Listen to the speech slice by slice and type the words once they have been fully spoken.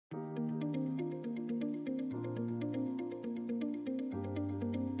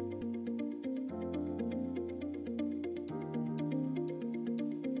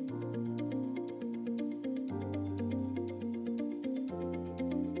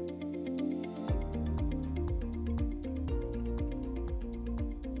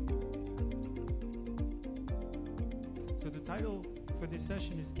title for this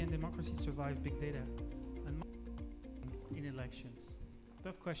session is Can Democracy Survive Big Data and in Elections?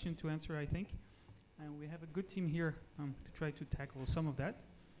 Tough question to answer, I think. And we have a good team here to try to tackle some of that.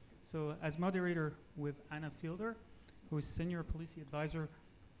 So as moderator with Anna Fielder, who is Senior Policy Advisor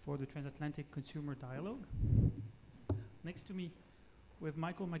for the Transatlantic Consumer Dialogue. Next to me, we have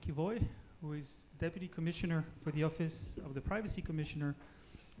Michael McEvoy, who is Deputy Commissioner for the Office of the Privacy Commissioner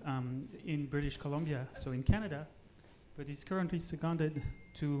in British Columbia, so in Canada, but he's currently seconded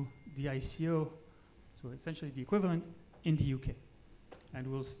to the ICO, so essentially the equivalent in the UK. And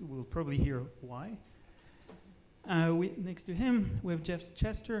we'll probably hear why. Next to him, we have Jeff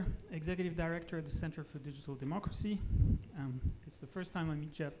Chester, Executive Director at the Center for Digital Democracy. It's the first time I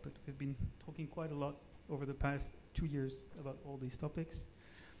meet Jeff, but we've been talking quite a lot over the past 2 years about all these topics.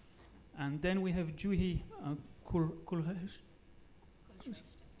 And then we have Juhi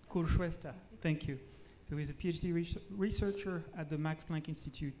Kulshrestha, thank you. So he's a PhD researcher at the Max Planck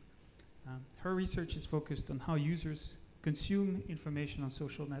Institute. Her research is focused on how users consume information on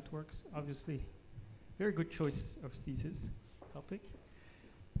social networks. Obviously, very good choice of thesis topic.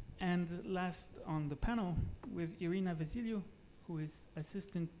 And last on the panel, with Irina Vasiliu, who is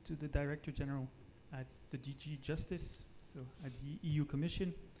Assistant to the Director General at the DG Justice, so at the EU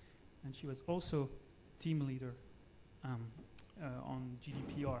Commission. And she was also team leader on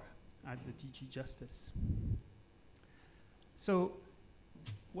GDPR at the DG Justice. So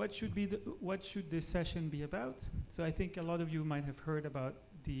what should this session be about? So I think a lot of you might have heard about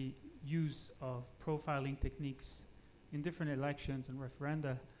the use of profiling techniques in different elections and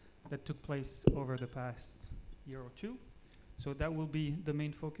referenda that took place over the past year or two. So that will be the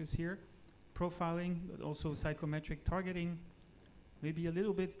main focus here. Profiling, but also psychometric targeting, maybe a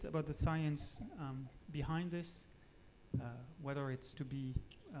little bit about the science behind this, whether it's to be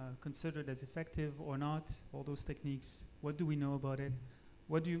considered as effective or not, all those techniques. What do we know about it?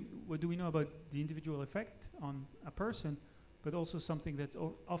 What do we know about the individual effect on a person? But also something that's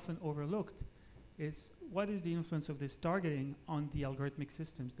often overlooked is what is the influence of this targeting on the algorithmic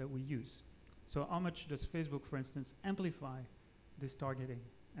systems that we use? So how much does Facebook, for instance, amplify this targeting?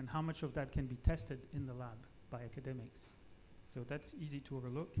 And how much of that can be tested in the lab by academics? So that's easy to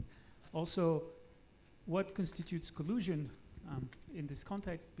overlook. Also, what constitutes collusion in this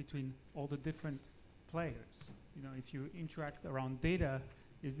context between all the different players? You know, if you interact around data,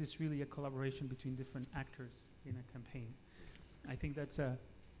 is this really a collaboration between different actors in a campaign? I think that's a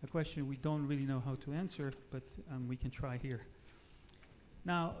question we don't really know how to answer, but we can try here.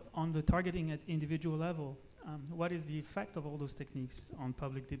 Now, on the targeting at individual level, what is the effect of all those techniques on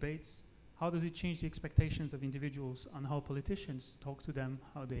public debates? How does it change the expectations of individuals on how politicians talk to them,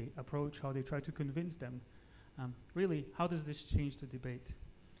 how they approach, how they try to convince them? Really, how does this change the debate?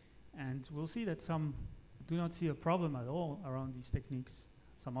 And we'll see that some do not see a problem at all around these techniques.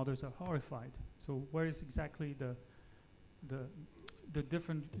 Some others are horrified. So where is exactly the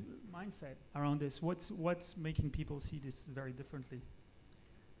different mindset around this? What's making people see this very differently?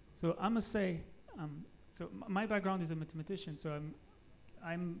 So I must say, so my background is a mathematician, so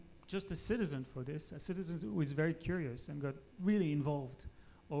I'm just a citizen for this, a citizen who is very curious and got really involved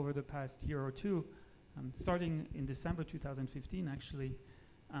over the past year or two, starting in December 2015, actually,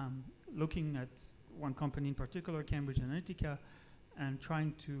 looking at one company in particular, Cambridge Analytica, and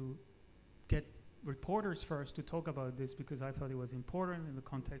trying to get reporters first to talk about this because I thought it was important in the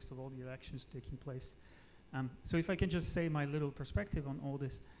context of all the elections taking place. So if I can just say my little perspective on all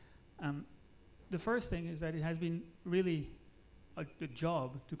this. The first thing is that it has been really a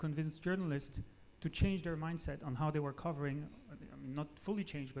job to convince journalists to change their mindset on how they were covering, I mean, not fully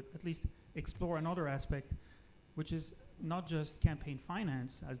change, but at least explore another aspect, which is not just campaign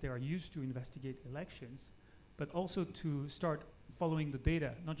finance, as they are used to investigate elections, but also to start following the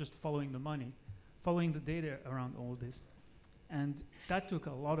data, not just following the money, following the data around all this. And that took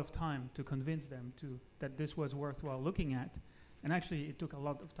a lot of time to convince them that this was worthwhile looking at. And actually, it took a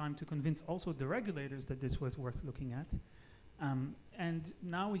lot of time to convince also the regulators that this was worth looking at. And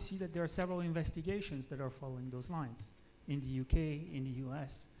now we see that there are several investigations that are following those lines in the UK, in the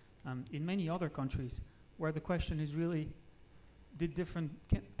US, in many other countries, where the question is really, did different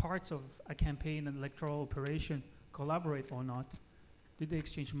parts of a campaign and electoral operation collaborate or not? Did they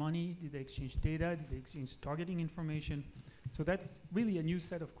exchange money? Did they exchange data? Did they exchange targeting information? So that's really a new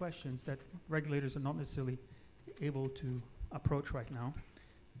set of questions that regulators are not necessarily able to approach right now,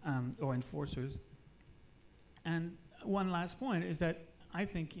 or enforcers. And one last point is that I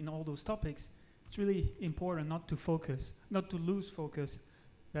think in all those topics, it's really important not to lose focus,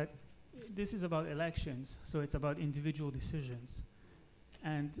 that this is about elections, so it's about individual decisions.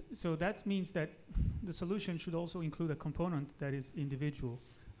 And so that means that the solution should also include a component that is individual,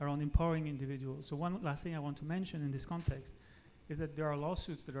 around empowering individuals. So one last thing I want to mention in this context is that there are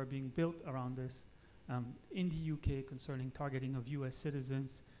lawsuits that are being built around this in the UK concerning targeting of US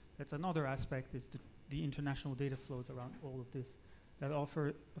citizens. That's another aspect, is the international data flows around all of this that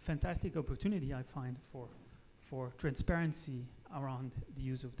offer a fantastic opportunity, I find, for transparency around the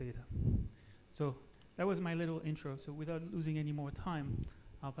use of data. So that was my little intro. So without losing any more time,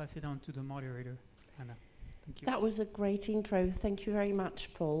 I'll pass it on to the moderator, Anna. Thank you. That was a great intro. Thank you very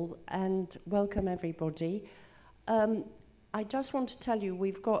much, Paul, and welcome everybody. I just want to tell you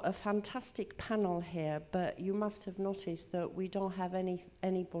we've got a fantastic panel here, but you must have noticed that we don't have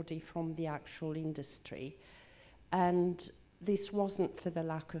anybody from the actual industry. And this wasn't for the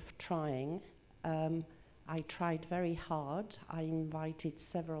lack of trying. I tried very hard. I invited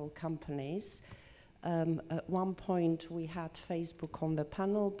several companies. At one point we had Facebook on the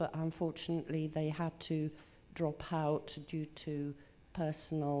panel, but unfortunately they had to drop out due to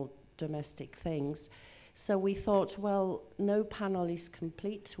personal domestic things. So we thought, well, no panel is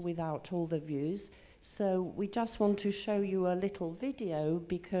complete without all the views. So we just want to show you a little video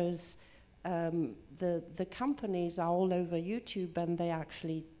because the companies are all over YouTube and they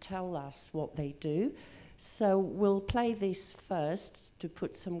actually tell us what they do. So we'll play this first to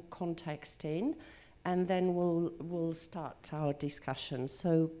put some context in, and then we'll start our discussion.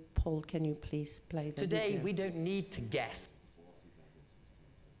 So Paul, can you please play the video? Today, we don't need to guess.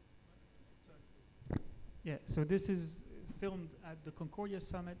 Yeah, so this is filmed at the Concordia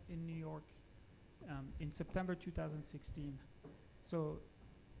Summit in New York in September 2016. So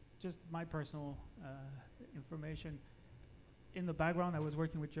just my personal information. In the background, I was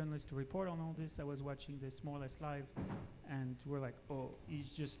working with journalists to report on all this. I was watching this more or less live, and we're like, oh,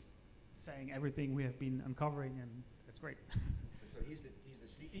 he's just saying everything we have been uncovering, and that's great. So he's the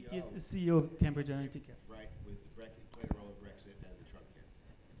CEO. He's the CEO of Cambridge Analytica. Right, with the played a role in Brexit and the Trump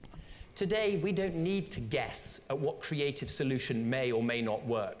campaign. Today, we don't need to guess at what creative solution may or may not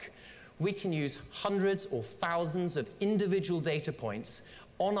work. We can use hundreds or thousands of individual data points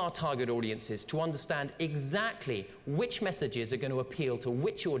on our target audiences to understand exactly which messages are going to appeal to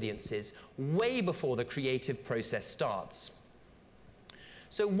which audiences way before the creative process starts.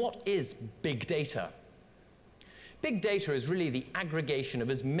 So what is big data? Big data is really the aggregation of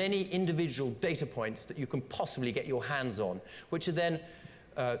as many individual data points that you can possibly get your hands on, which are then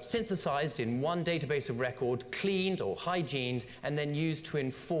synthesized in one database of record, cleaned or hygiened, and then used to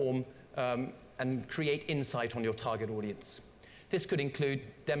inform and create insight on your target audience. This could include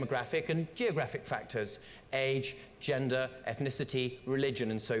demographic and geographic factors, age, gender, ethnicity, religion,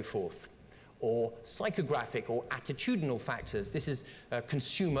 and so forth. Or psychographic or attitudinal factors. This is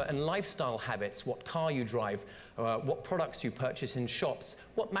consumer and lifestyle habits, what car you drive, what products you purchase in shops,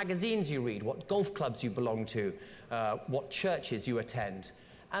 what magazines you read, what golf clubs you belong to, what churches you attend.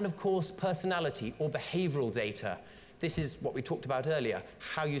 And of course, personality or behavioral data. This is what we talked about earlier,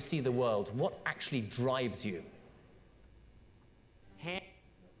 how you see the world, what actually drives you.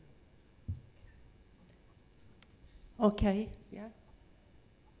 Okay, yeah. You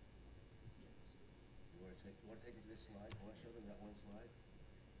want to take it to this slide? I want to show them that one slide.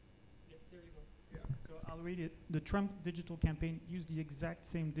 Yeah, there you go. Yeah. So I'll read it. The Trump digital campaign used the exact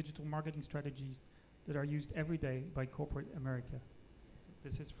same digital marketing strategies that are used every day by corporate America. So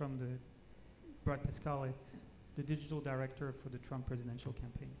this is from the Brad Pascale, the digital director for the Trump presidential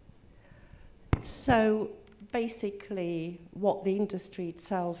campaign. So basically what the industry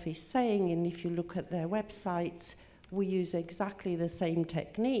itself is saying, and if you look at their websites, we use exactly the same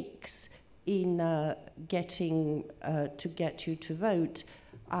techniques in getting to get you to vote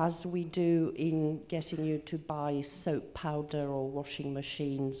as we do in getting you to buy soap powder or washing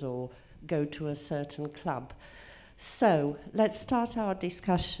machines or go to a certain club. So let's start our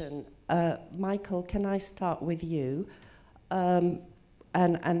discussion. Michael, can I start with you and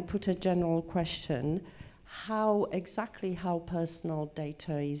put a general question? How exactly personal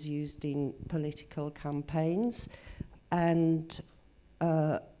data is used in political campaigns, and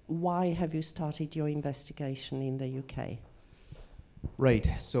why have you started your investigation in the UK? Right,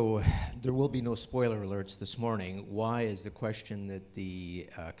 so there will be no spoiler alerts this morning. Why is the question that the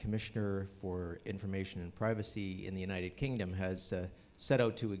Commissioner for Information and Privacy in the United Kingdom has set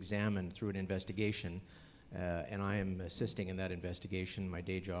out to examine through an investigation, and I am assisting in that investigation. My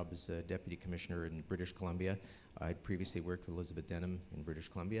day job is Deputy Commissioner in British Columbia. I'd previously worked with Elizabeth Denham in British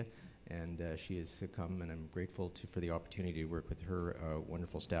Columbia, and she has come, and I'm grateful for the opportunity to work with her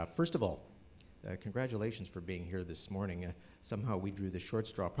wonderful staff. First of all, congratulations for being here this morning. Somehow we drew the short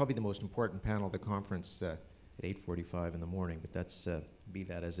straw, probably the most important panel of the conference at 8:45 in the morning, but that's be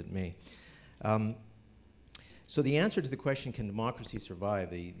that as it may. So the answer to the question, can democracy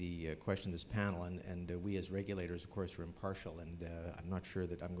survive, the question of this panel, and we as regulators, of course, are impartial, and I'm not sure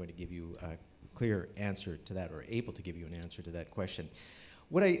that I'm going to give you a clear answer to that, or able to give you an answer to that question.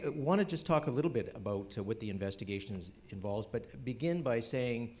 What I want to just talk a little bit about what the investigation involves, but begin by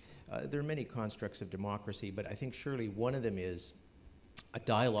saying there are many constructs of democracy, but I think surely one of them is a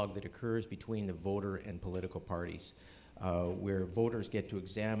dialogue that occurs between the voter and political parties, where voters get to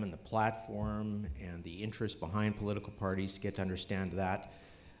examine the platform and the interests behind political parties, get to understand that.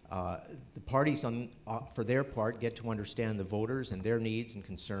 The parties, for their part, get to understand the voters and their needs and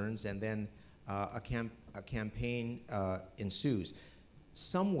concerns, and then a campaign ensues.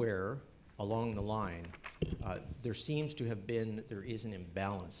 Somewhere along the line, there is an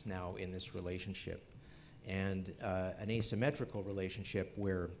imbalance now in this relationship, and an asymmetrical relationship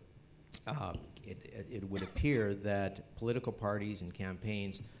where it would appear that political parties and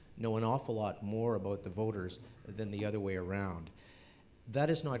campaigns know an awful lot more about the voters than the other way around. That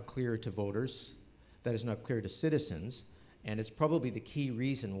is not clear to voters, that is not clear to citizens, and it's probably the key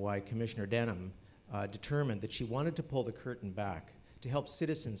reason why Commissioner Denham determined that she wanted to pull the curtain back to help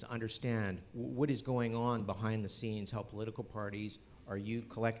citizens understand what is going on behind the scenes, how political parties are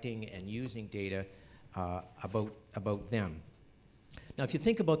collecting and using data about them. Now, if you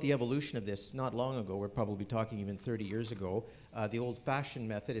think about the evolution of this, not long ago, we're probably talking even 30 years ago, the old-fashioned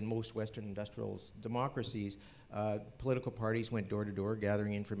method in most Western industrial democracies, political parties went door to door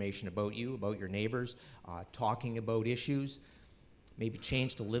gathering information about you, about your neighbors, talking about issues. Maybe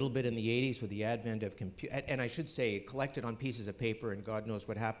changed a little bit in the 80s with the advent of and I should say collected on pieces of paper, and God knows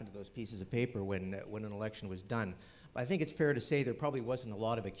what happened to those pieces of paper when an election was done. But I think it's fair to say there probably wasn't a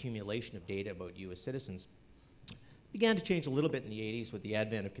lot of accumulation of data about you as citizens. Began to change a little bit in the 80s with the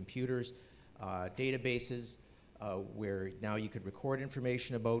advent of computers, databases, where now you could record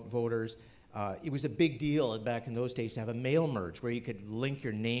information about voters. It was a big deal back in those days to have a mail merge where you could link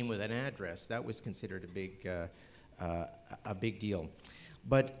your name with an address. That was considered a big deal.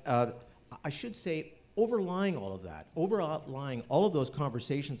 But I should say, overlying all of that, overlying all of those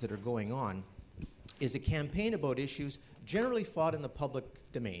conversations that are going on, is a campaign about issues generally fought in the public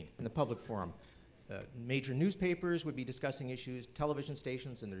domain, in the public forum. Major newspapers would be discussing issues, television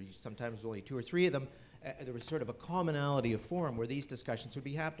stations, and there sometimes only 2 or 3 of them. There was sort of a commonality of forum where these discussions would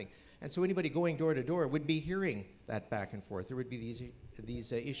be happening. And so anybody going door to door would be hearing that back and forth. There would be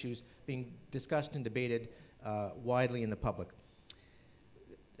these issues being discussed and debated widely in the public.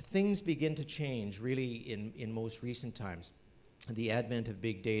 Things begin to change really in most recent times, the advent of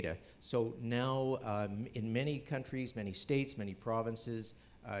big data. So now in many countries, many states, many provinces,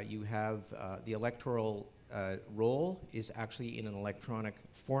 you have the electoral roll is actually in an electronic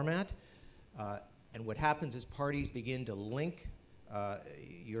format. And what happens is parties begin to link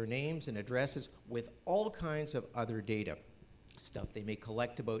your names and addresses with all kinds of other data, stuff they may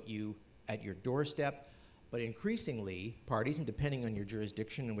collect about you at your doorstep. But increasingly, parties, and depending on your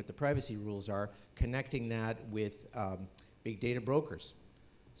jurisdiction and what the privacy rules are, connecting that with big data brokers.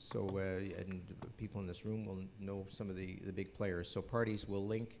 So, and people in this room will know some of the big players. So parties will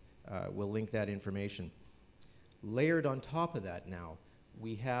link that information. Layered on top of that now,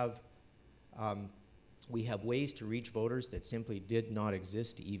 we have ways to reach voters that simply did not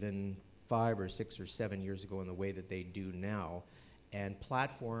exist even 5 or 6 or 7 years ago in the way that they do now. And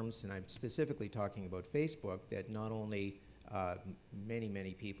platforms, and I'm specifically talking about Facebook, that not only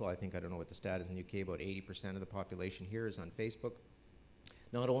many people, I don't know what the stat is in the UK, about 80% of the population here is on Facebook.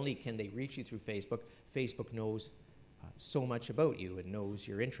 Not only can they reach you through Facebook, Facebook knows so much about you and knows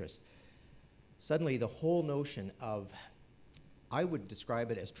your interests. Suddenly the whole notion of, I would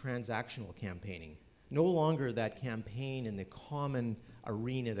describe it as transactional campaigning. No longer that campaign in the common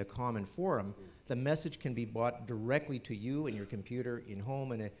arena, the common forum. The message can be brought directly to you in your computer, in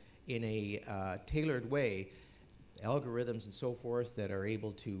home, in a tailored way. Algorithms and so forth that are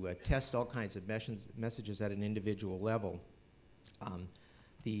able to test all kinds of messages at an individual level.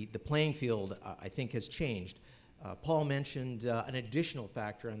 The playing field, I think, has changed. Paul mentioned an additional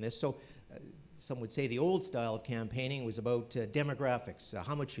factor on this. So some would say the old style of campaigning was about demographics,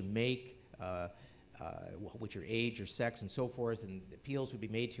 how much you make, what your age, your sex, and so forth, and appeals would be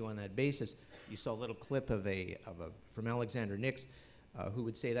made to you on that basis. You saw a little clip from Alexander Nix, who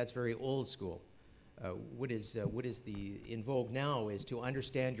would say that's very old school. What is in vogue now is to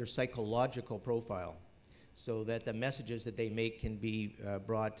understand your psychological profile, so that the messages that they make can be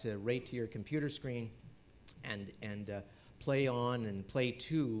brought right to your computer screen, and play on and play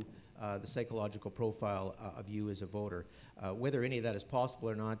to the psychological profile of you as a voter. Whether any of that is possible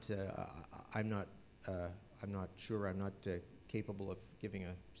or not, I'm not sure. I'm not capable of giving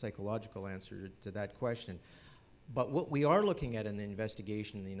a psychological answer to that question. But what we are looking at in the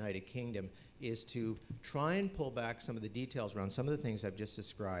investigation in the United Kingdom is to try and pull back some of the details around some of the things I've just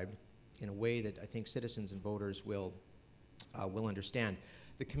described in a way that I think citizens and voters will understand.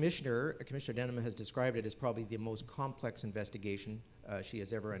 The Commissioner Denham, has described it as probably the most complex investigation she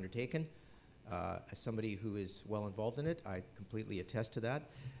has ever undertaken. As somebody who is well involved in it, I completely attest to that.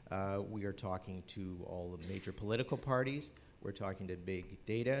 We are talking to all the major political parties. We're talking to big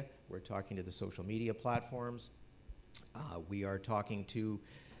data. We're talking to the social media platforms. We are talking to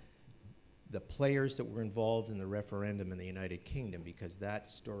the players that were involved in the referendum in the United Kingdom, because that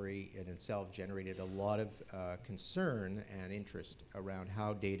story in itself generated a lot of concern and interest around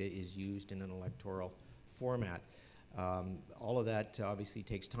how data is used in an electoral format. All of that obviously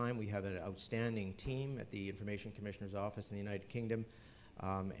takes time. We have an outstanding team at the Information Commissioner's Office in the United Kingdom,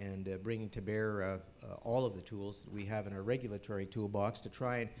 and bringing to bear all of the tools that we have in our regulatory toolbox to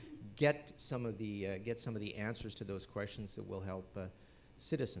try and get some of the answers to those questions that will help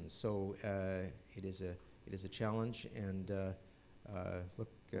citizens. So it is a challenge, and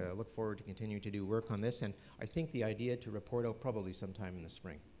look forward to continuing to do work on this. And I think the idea to report out probably sometime in the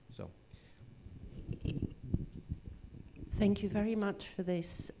spring. So. Thank you very much for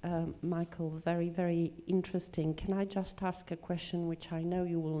this, Michael. Very, very interesting. Can I just ask a question which I know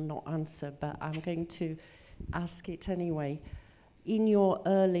you will not answer, but I'm going to ask it anyway. In your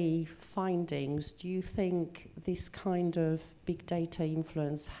early findings, do you think this kind of big data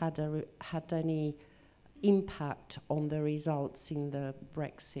influence had any impact on the results in the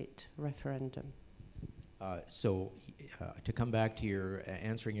Brexit referendum? To come back to your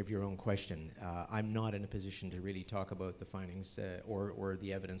answering of your own question, I'm not in a position to really talk about the findings or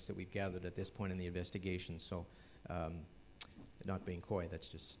the evidence that we've gathered at this point in the investigation. So, not being coy, that's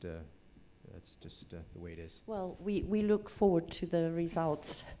just the way it is. Well, we look forward to the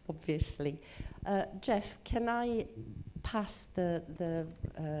results, obviously. Jeff, can I pass the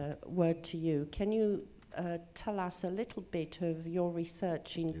word to you? Can you tell us a little bit of your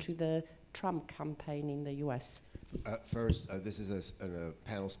research into the Trump campaign in the US? First, this is a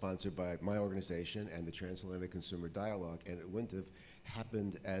panel sponsored by my organization and the Transatlantic Consumer Dialogue, and it wouldn't have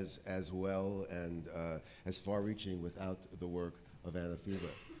happened as well and as far-reaching without the work of Anna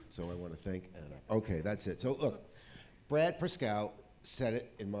Fiedler. So I want to thank Anna. Okay, that's it. So look, Brad Pascal said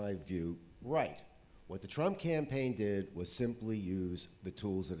it, in my view, right. What the Trump campaign did was simply use the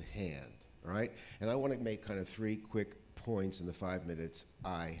tools at hand, all right? And I want to make kind of 3 quick points in the 5 minutes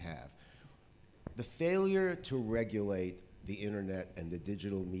I have. The failure to regulate the internet and the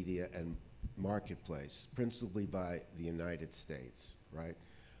digital media and marketplace, principally by the United States, right,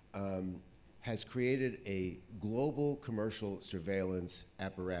 has created a global commercial surveillance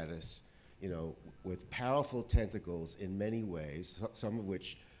apparatus, you know, with powerful tentacles in many ways, some of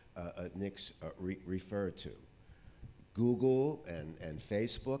which Nick's referred to. Google and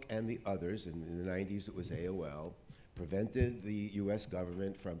Facebook and the others, in the 90s it was AOL, prevented the U.S.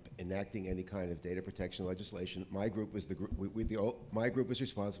 government from enacting any kind of data protection legislation. My group was my group was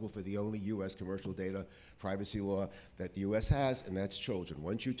responsible for the only U.S. commercial data privacy law that the U.S. has, and that's children.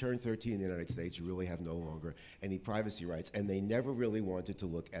 Once you turn 13 in the United States, you really have no longer any privacy rights. And they never really wanted to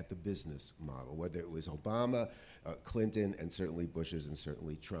look at the business model, whether it was Obama, Clinton, and certainly Bush's, and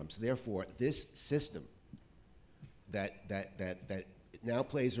certainly Trump's. Therefore, this system that now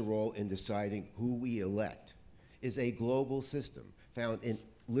plays a role in deciding who we elect is a global system found in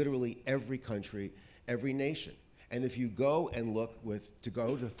literally every country, every nation. And if you go and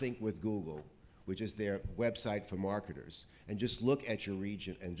to think with Google, which is their website for marketers, and just look at your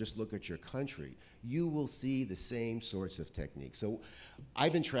region and just look at your country, you will see the same sorts of techniques. So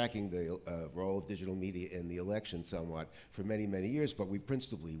I've been tracking the role of digital media in the election somewhat for many, many years, but we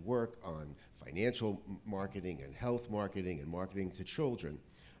principally work on financial marketing and health marketing and marketing to children.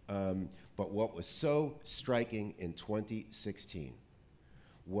 But what was so striking in 2016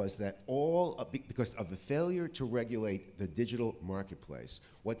 was that because of the failure to regulate the digital marketplace,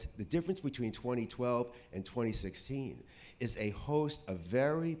 what's the difference between 2012 and 2016 is a host of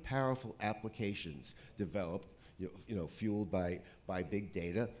very powerful applications developed, fueled by big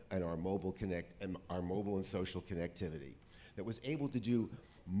data and our mobile and social connectivity that was able to do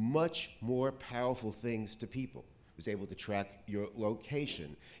much more powerful things to people. It was able to track your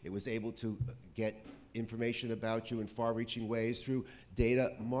location. It was able to get information about you in far-reaching ways through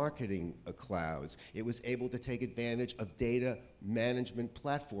data marketing clouds. It was able to take advantage of data management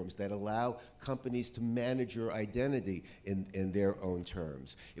platforms that allow companies to manage your identity in their own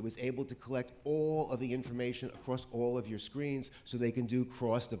terms. It was able to collect all of the information across all of your screens so they can do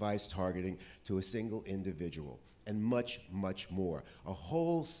cross-device targeting to a single individual, and much, much more. A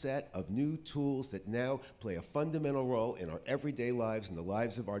whole set of new tools that now play a fundamental role in our everyday lives and the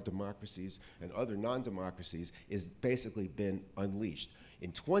lives of our democracies and other non-democracies is basically been unleashed.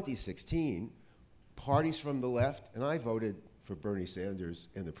 In 2016, parties from the left, and I voted for Bernie Sanders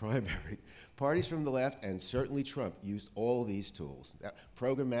in the primary, parties from the left and certainly Trump used all these tools.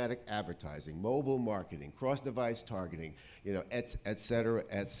 Programmatic advertising, mobile marketing, cross-device targeting, you know, et cetera,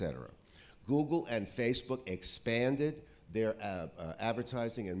 et cetera. Google and Facebook expanded their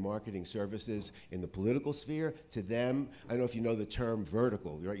advertising and marketing services in the political sphere. To them, I don't know if you know the term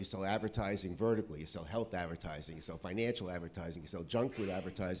vertical, right? You sell advertising vertically, you sell health advertising, you sell financial advertising, you sell junk food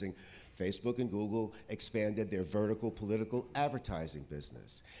advertising. Facebook and Google expanded their vertical political advertising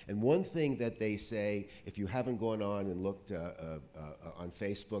business. And one thing that they say, if you haven't gone on and looked on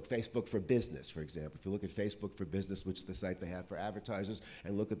Facebook, Facebook for Business, for example, if you look at Facebook for Business, which is the site they have for advertisers,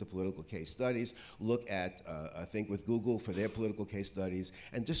 and look at the political case studies, look at, I think with Google for their political case studies,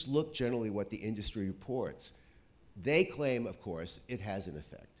 and just look generally what the industry reports. They claim, of course, it has an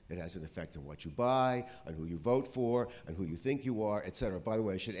effect. It has an effect on what you buy, on who you vote for, on who you think you are, et cetera. By the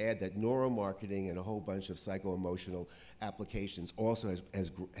way, I should add that neuromarketing and a whole bunch of psycho-emotional applications also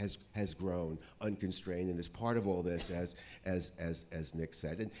has grown unconstrained and is part of all this, as Nick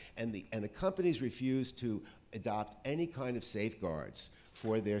said. And the companies refuse to adopt any kind of safeguards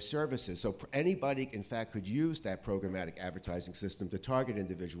for their services. So anybody, in fact, could use that programmatic advertising system to target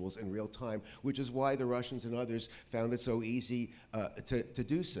individuals in real time, which is why the Russians and others found it so easy to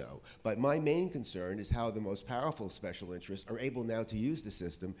do so. But my main concern is how the most powerful special interests are able now to use the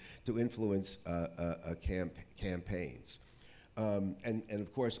system to influence campaigns. And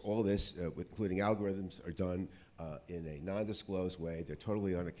of course, all this, including algorithms, are done in a non-disclosed way. They're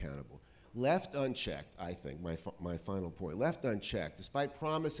totally unaccountable. Left unchecked, I think, my final point, left unchecked, despite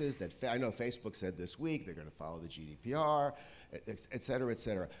promises that, I know Facebook said this week they're going to follow the GDPR, et cetera, et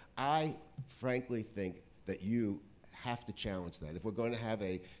cetera. I frankly think that you have to challenge that. If we're going to have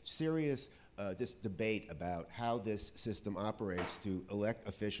a serious this debate about how this system operates to elect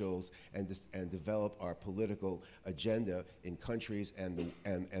officials and develop our political agenda in countries and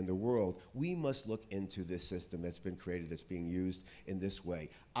the world, we must look into this system that's been created, that's being used in this way.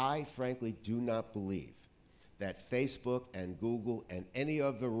 I frankly do not believe that Facebook and Google and any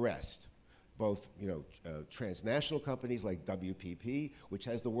of the rest, both transnational companies like WPP, which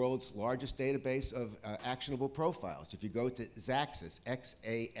has the world's largest database of actionable profiles. If you go to Xaxis,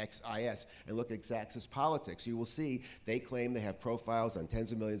 X-A-X-I-S, and look at Xaxis Politics, you will see they claim they have profiles on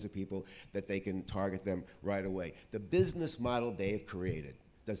tens of millions of people that they can target them right away. The business model they've created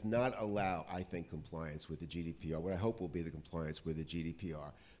does not allow, I think, compliance with the GDPR, what I hope will be the compliance with the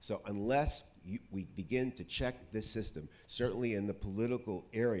GDPR. So unless we begin to check this system, certainly in the political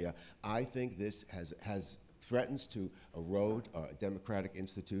area, I think this threatens to erode our democratic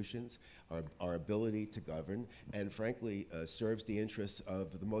institutions, our ability to govern, and frankly serves the interests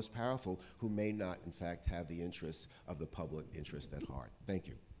of the most powerful who may not, in fact, have the interests of the public interest at heart. Thank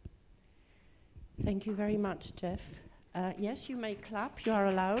you. Thank you very much, Jeff. Yes, you may clap. You are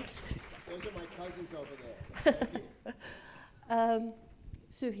allowed. Those are my cousins over there.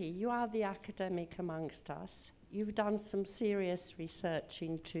 Juhi, you are the academic amongst us. You've done some serious research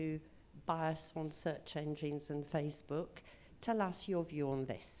into bias on search engines and Facebook. Tell us your view on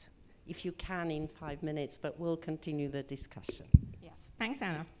this, if you can in 5 minutes, but we'll continue the discussion. Yes, thanks,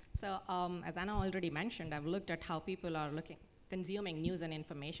 Anna. So as Anna already mentioned, I've looked at how people are consuming news and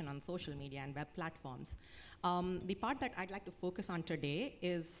information on social media and web platforms. The part that I'd like to focus on today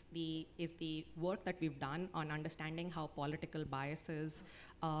is the work that we've done on understanding how political biases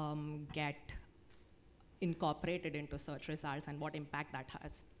get incorporated into search results and what impact that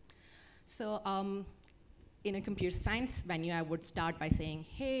has. So in a computer science venue, I would start by saying,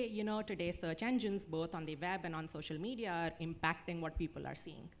 hey, today's search engines, both on the web and on social media, are impacting what people are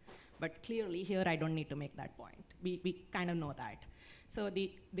seeing. But clearly here, I don't need to make that point. We kind of know that. So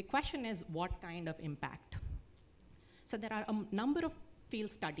the question is, what kind of impact? So there are a number of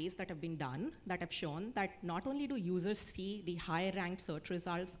field studies that have been done that have shown that not only do users see the higher ranked search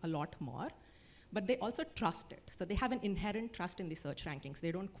results a lot more, but they also trust it. So they have an inherent trust in the search rankings.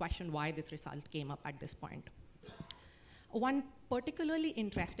 They don't question why this result came up at this point. One particularly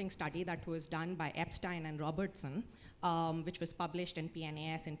interesting study that was done by Epstein and Robertson, which was published in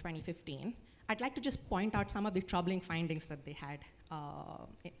PNAS in 2015, I'd like to just point out some of the troubling findings that they had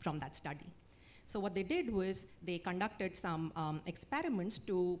from that study. So what they did was they conducted some experiments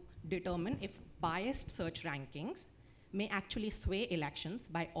to determine if biased search rankings may actually sway elections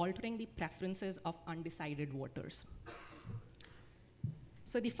by altering the preferences of undecided voters.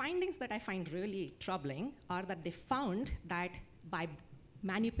 So the findings that I find really troubling are that they found that by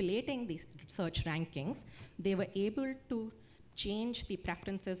manipulating these search rankings, they were able to change the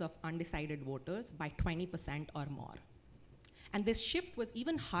preferences of undecided voters by 20% or more. And this shift was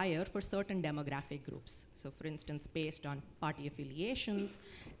even higher for certain demographic groups. So for instance, based on party affiliations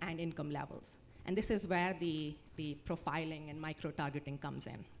and income levels. And this is where the profiling and micro-targeting comes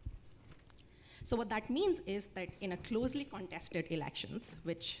in. So what that means is that in a closely contested elections,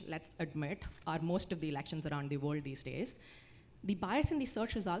 which let's admit are most of the elections around the world these days, the bias in the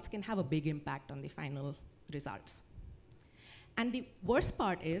search results can have a big impact on the final results. And the worst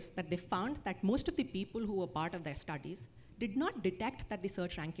part is that they found that most of the people who were part of their studies did not detect that the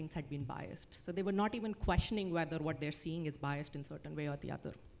search rankings had been biased. So they were not even questioning whether what they're seeing is biased in a certain way or the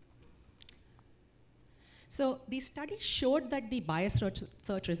other. So these studies showed that the biased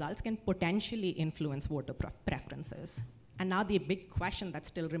search results can potentially influence voter preferences. And now the big question that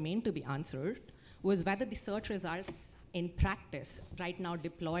still remained to be answered was whether the search results in practice, right now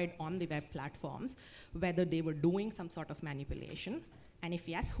deployed on the web platforms, whether they were doing some sort of manipulation, and if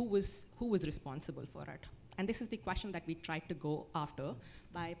yes, who was responsible for it? And this is the question that we tried to go after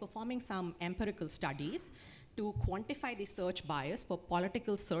by performing some empirical studies to quantify the search bias for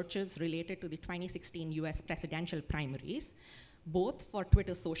political searches related to the 2016 US presidential primaries, both for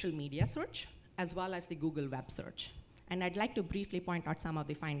Twitter's social media search as well as the Google web search. And I'd like to briefly point out some of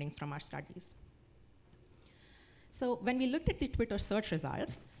the findings from our studies. So when we looked at the Twitter search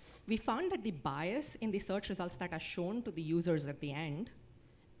results, we found that the bias in the search results that are shown to the users at the end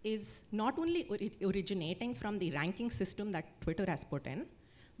is not only originating from the ranking system that Twitter has put in,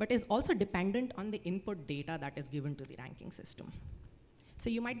 but is also dependent on the input data that is given to the ranking system. So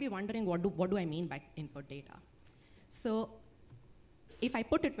you might be wondering, what do I mean by input data? So if I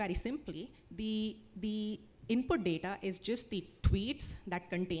put it very simply, the input data is just the tweets that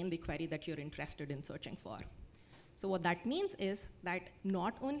contain the query that you're interested in searching for. So what that means is that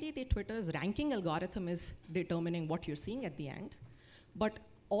not only the Twitter's ranking algorithm is determining what you're seeing at the end, but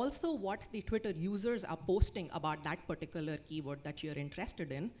also what the Twitter users are posting about that particular keyword that you're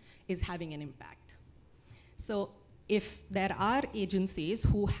interested in is having an impact. So if there are agencies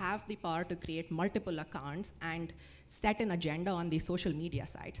who have the power to create multiple accounts and set an agenda on the social media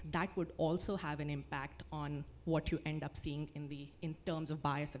sites, that would also have an impact on what you end up seeing in terms of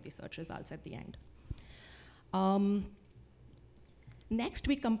bias of the search results at the end. Next,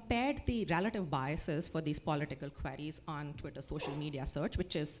 we compared the relative biases for these political queries on Twitter social media search,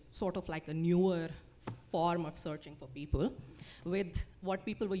 which is sort of like a newer form of searching for people, with what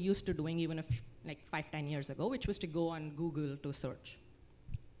people were used to doing even like 5-10 years ago, which was to go on Google to search.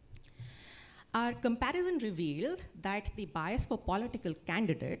 Our comparison revealed that the bias for political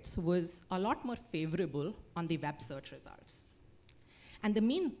candidates was a lot more favorable on the web search results. And the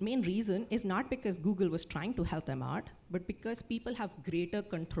main reason is not because Google was trying to help them out, but because people have greater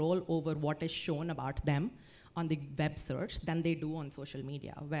control over what is shown about them on the web search than they do on social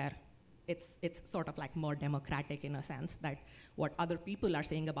media, where it's sort of like more democratic in a sense that what other people are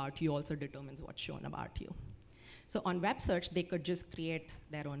saying about you also determines what's shown about you. So on web search, they could just create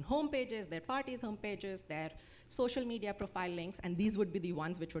their own homepages, their parties' homepages, their social media profile links, and these would be the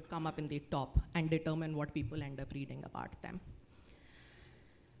ones which would come up in the top and determine what people end up reading about them.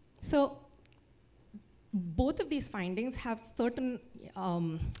 So both of these findings have certain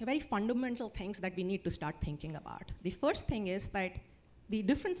very fundamental things that we need to start thinking about. The first thing is that the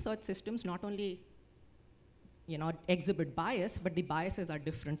different search systems not only exhibit bias, but the biases are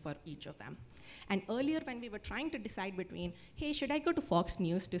different for each of them. And earlier when we were trying to decide between, hey, should I go to Fox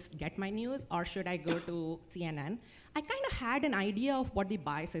News to get my news, or should I go to CNN, I kind of had an idea of what the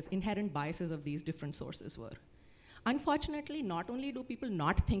biases, inherent biases of these different sources were. Unfortunately, not only do people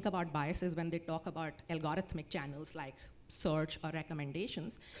not think about biases when they talk about algorithmic channels like search or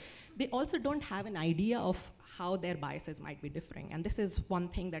recommendations, they also don't have an idea of how their biases might be differing. And this is one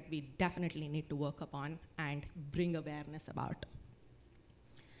thing that we definitely need to work upon and bring awareness about.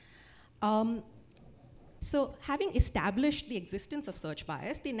 So having established the existence of search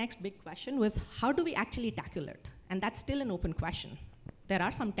bias, the next big question was, how do we actually tackle it? And that's still an open question. There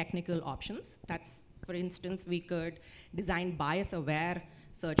are some technical options. For instance, we could design bias-aware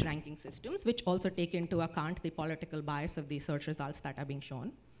search ranking systems, which also take into account the political bias of the search results that are being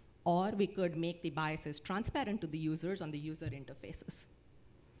shown. Or we could make the biases transparent to the users on the user interfaces.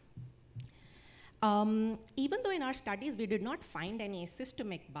 Even though in our studies we did not find any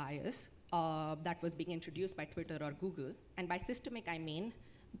systemic bias that was being introduced by Twitter or Google, and by systemic I mean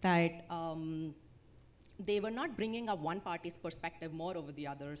that they were not bringing up one party's perspective more over the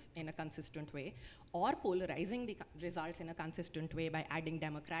others in a consistent way, or polarizing the results in a consistent way by adding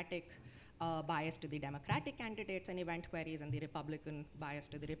democratic bias to the Democratic candidates and event queries and the Republican bias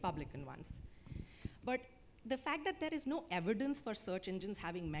to the Republican ones. But the fact that there is no evidence for search engines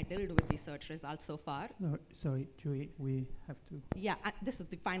having meddled with the search results so far. No, sorry, Juhi, we have to. Yeah, this is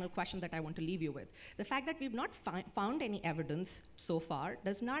the final question that I want to leave you with. The fact that we've not found any evidence so far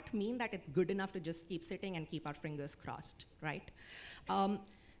does not mean that it's good enough to just keep sitting and keep our fingers crossed, right?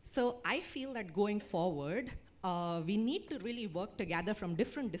 So I feel that going forward, we need to really work together from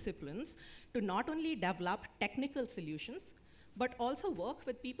different disciplines to not only develop technical solutions, but also work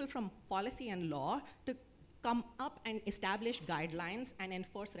with people from policy and law to come up and establish guidelines and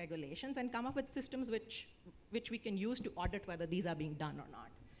enforce regulations and come up with systems which we can use to audit whether these are being done or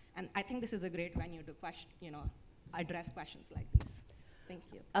not. And I think this is a great venue to address questions like these. Thank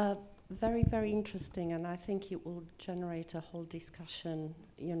you. Very, very interesting, and I think it will generate a whole discussion.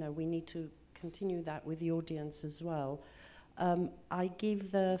 We need to continue that with the audience as well. I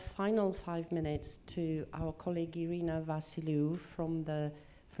give the final 5 minutes to our colleague Irina Vasiliu from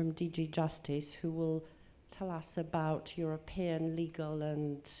DG Justice, who will tell us about European legal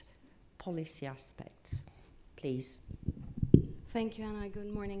and policy aspects. Please. Thank you, Anna.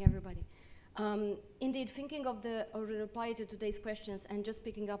 Good morning, everybody. Indeed, thinking of the reply to today's questions and just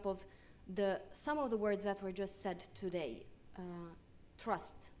picking up of some of the words that were just said today,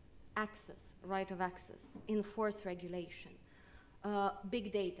 trust, access, right of access, enforce regulation,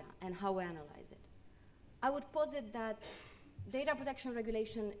 big data, and how we analyze it. I would posit that data protection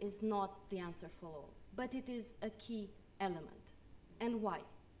regulation is not the answer for all, but it is a key element. And why?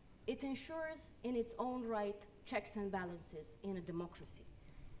 It ensures in its own right checks and balances in a democracy.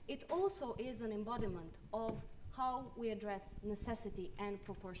 It also is an embodiment of how we address necessity and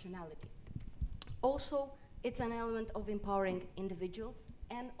proportionality. Also, it's an element of empowering individuals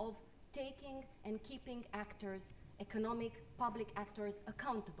and of taking and keeping actors, economic, public actors,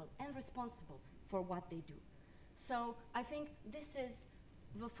 accountable and responsible for what they do. So I think this is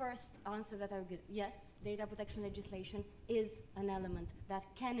the first answer that I would give. Yes, data protection legislation is an element that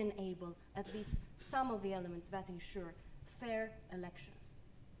can enable at least some of the elements that ensure fair elections.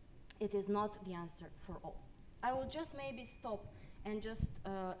 It is not the answer for all. I will just maybe stop and just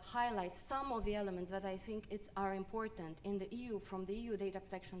highlight some of the elements that I think are important in the EU, from the EU data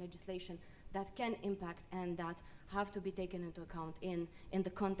protection legislation, that can impact and that have to be taken into account in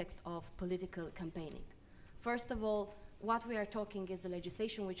the context of political campaigning. First of all, what we are talking is the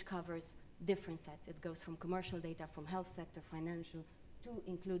legislation which covers different sets. It goes from commercial data, from health sector, financial, to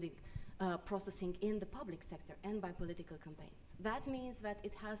including processing in the public sector and by political campaigns. That means that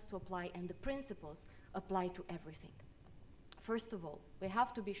it has to apply, and the principles apply to everything. First of all, we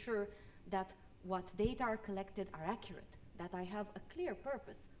have to be sure that what data are collected are accurate, that I have a clear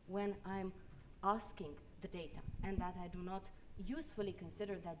purpose when I'm asking the data, and that I do not usefully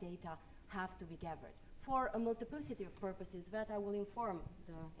consider that data have to be gathered for a multiplicity of purposes that I will inform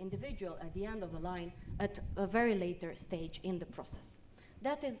the individual at the end of the line at a very later stage in the process.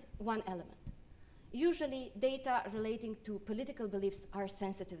 That is one element. Usually, data relating to political beliefs are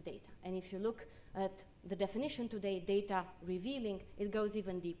sensitive data. And if you look at the definition today, data revealing, it goes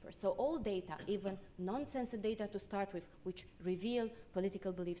even deeper. So all data, even non-sensitive data to start with, which reveal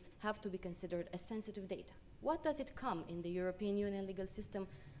political beliefs, have to be considered as sensitive data. What does it come in the European Union legal system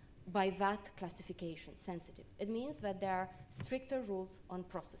by that classification, sensitive? It means that there are stricter rules on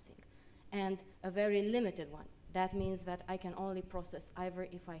processing, and a very limited one. That means that I can only process either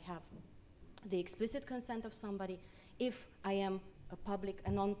if I have the explicit consent of somebody, if I am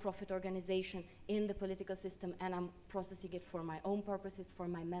a non-profit organization in the political system and I'm processing it for my own purposes, for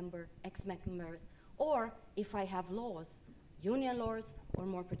my ex-members, or if I have laws, union laws, or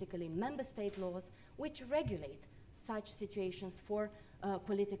more particularly member state laws, which regulate such situations for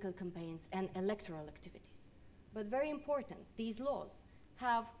political campaigns and electoral activities. But very important, these laws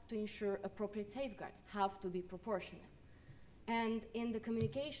have to ensure appropriate safeguard, have to be proportionate. And in the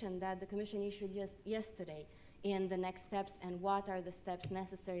communication that the Commission issued yesterday in the next steps and what are the steps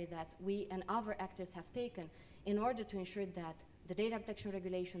necessary that we and other actors have taken in order to ensure that the data protection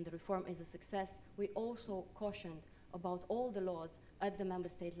regulation, the reform, is a success, we also cautioned about all the laws at the member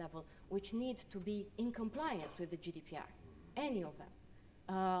state level which need to be in compliance with the GDPR, any of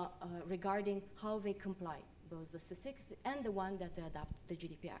them, regarding how they comply, both the C6 and the one that they adopt the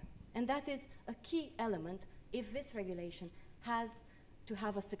GDPR. And that is a key element if this regulation has to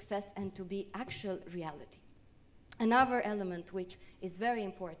have a success and to be actual reality. Another element which is very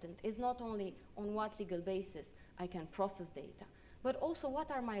important is not only on what legal basis I can process data, but also what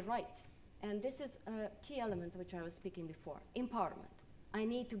are my rights. And this is a key element which I was speaking before, empowerment. I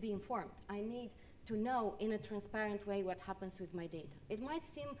need to be informed. I need to know in a transparent way what happens with my data. It might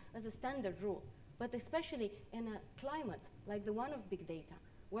seem as a standard rule, but especially in a climate like the one of big data,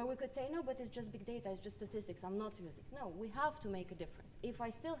 where we could say, no, but it's just big data, it's just statistics, I'm not using it. No, we have to make a difference. If I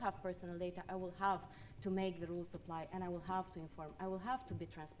still have personal data, I will have to make the rules apply, and I will have to inform, I will have to be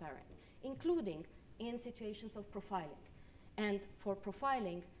transparent, including in situations of profiling. And for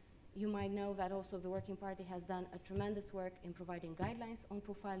profiling, you might know that also the Working Party has done a tremendous work in providing guidelines on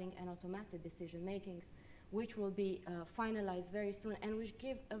profiling and automated decision makings, which will be finalized very soon, and which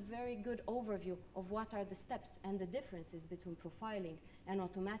give a very good overview of what are the steps and the differences between profiling and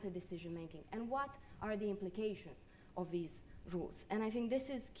automated decision making, and what are the implications of these rules. And I think this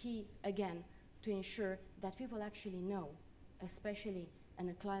is key, again, to ensure that people actually know, especially in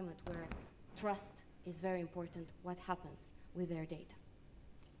a climate where trust is very important, what happens with their data.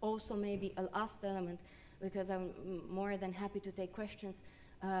 Also, maybe a last element, because I'm more than happy to take questions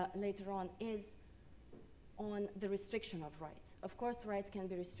later on, is on the restriction of rights. Of course, rights can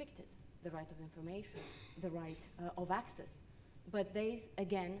be restricted, the right of information, the right of access, but these,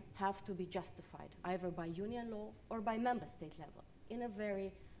 again, have to be justified, either by union law or by member state level, in a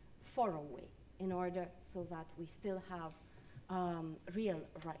very thorough way, in order so that we still have real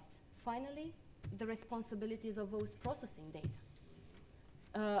rights. Finally, the responsibilities of those processing data.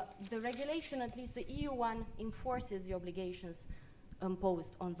 The regulation, at least the EU one, enforces the obligations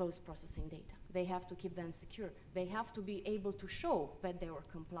imposed on those processing data. They have to keep them secure. They have to be able to show that they were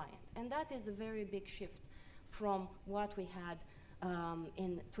compliant. And that is a very big shift from what we had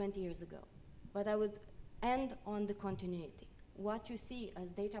in 20 years ago. But I would end on the continuity. What you see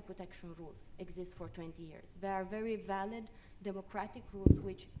as data protection rules exist for 20 years. They are very valid democratic rules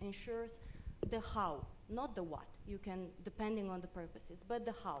which ensures the how, not the what. You can, depending on the purposes, but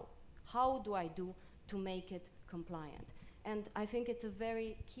the how. How do I do to make it compliant? And I think it's a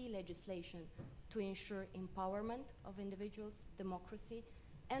very key legislation to ensure empowerment of individuals, democracy,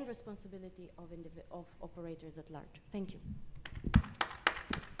 and responsibility of operators at large. Thank you.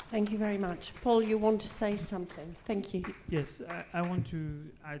 Thank you very much. Paul, you want to say something? Thank you. Yes, I want to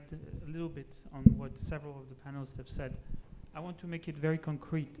add a little bit on what several of the panelists have said. I want to make it very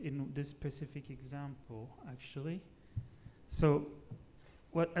concrete in this specific example, actually. So,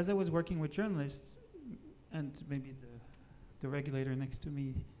 as I was working with journalists, and maybe the regulator next to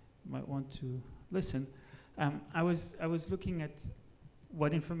me might want to listen, I was looking at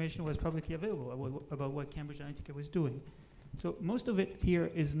what information was publicly available about what Cambridge Analytica was doing. So most of it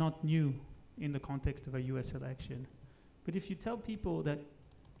here is not new in the context of a US election. But if you tell people that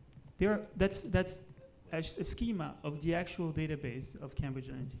that's a schema of the actual database of Cambridge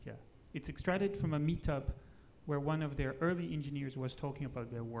Analytica. It's extracted from a meetup where one of their early engineers was talking about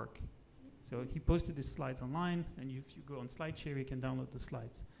their work. So he posted his slides online, and if you go on SlideShare, you can download the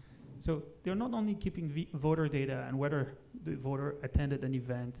slides. So they're not only keeping voter data and whether the voter attended an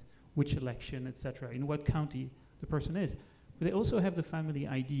event, which election, etc., in what county the person is, but they also have the family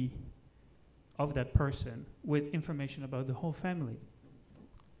ID of that person with information about the whole family.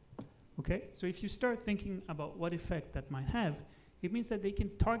 Okay, so if you start thinking about what effect that might have, it means that they can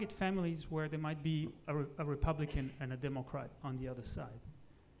target families where there might be a Republican and a Democrat on the other side.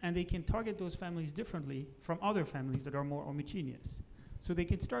 And they can target those families differently from other families that are more homogeneous. So they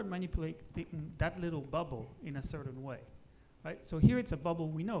can start manipulating that little bubble in a certain way, right? So here it's a bubble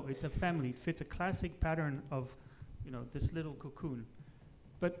we know, it's a family, it fits a classic pattern of, you know, this little cocoon.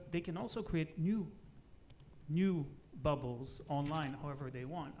 But they can also create new bubbles online however they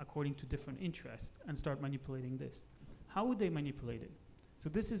want, according to different interests, and start manipulating this. How would they manipulate it? So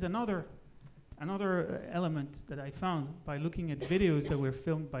this is another element that I found by looking at videos that were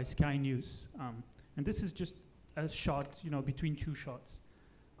filmed by Sky News. And this is just a shot, you know, between two shots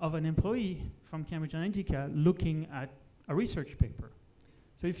of an employee from Cambridge Analytica looking at a research paper.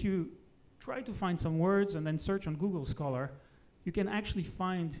 So if you try to find some words and then search on Google Scholar, you can actually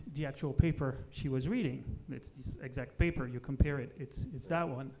find the actual paper she was reading. It's this exact paper, you compare it, it's that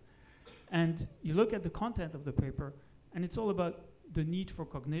one. And you look at the content of the paper, and it's all about the need for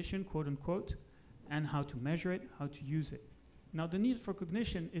cognition, quote unquote, and how to measure it, how to use it. Now, the need for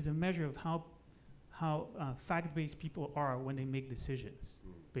cognition is a measure of how fact-based people are when they make decisions,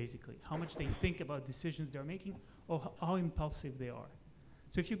 basically. How much they think about decisions they're making, or how impulsive they are.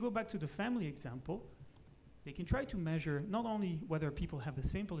 So if you go back to the family example, they can try to measure not only whether people have the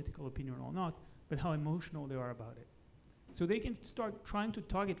same political opinion or not, but how emotional they are about it. So they can start trying to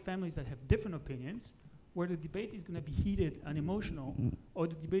target families that have different opinions, where the debate is going to be heated and emotional, or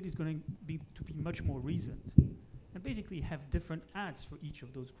the debate is going to be much more reasoned. And basically have different ads for each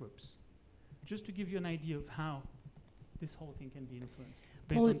of those groups. Just to give you an idea of how this whole thing can be influenced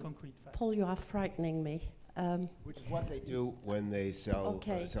based on concrete facts. Paul, you are frightening me. Which is what they do when they sell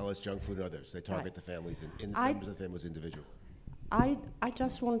us junk food and others. They target the families, members of the families individually. I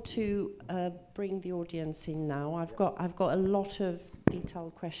just want to bring the audience in now. I've got a lot of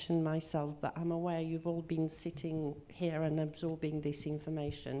detailed questions myself, but I'm aware you've all been sitting here and absorbing this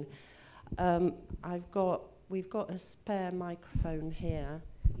information. We've got a spare microphone here.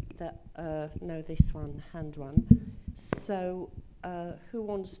 No, this one, hand one. So, who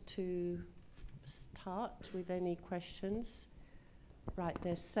wants to start with any questions? Right,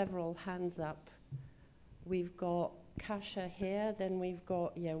 there's several hands up. We've got Kasia here, then we've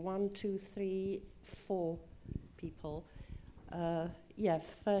got, 1, 2, 3, 4 people.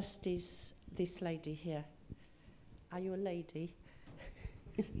 First is this lady here. Are you a lady?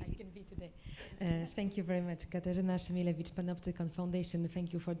 I can be today. Thank you very much, Katarzyna Szymilewicz, Panoptykon Foundation.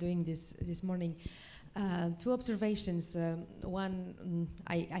 Thank you for doing this morning. 2 observations. One,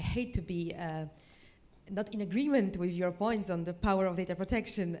 I hate to be not in agreement with your points on the power of data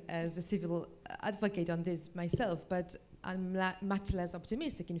protection as a civil advocate on this myself, but I'm much less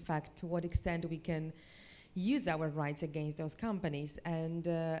optimistic, in fact, to what extent we can use our rights against those companies. And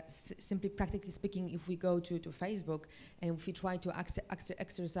simply practically speaking, if we go to Facebook and if we try to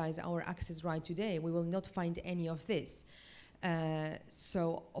exercise our access right today, we will not find any of this.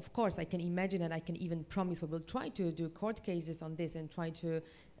 So, of course, I can imagine and I can even promise we will try to do court cases on this and try to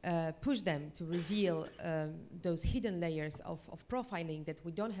push them to reveal those hidden layers of profiling that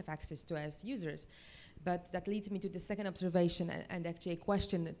we don't have access to as users. But that leads me to the second observation and actually a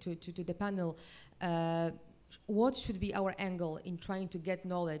question to the panel. What should be our angle in trying to get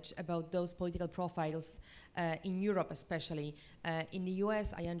knowledge about those political profiles in Europe especially? In the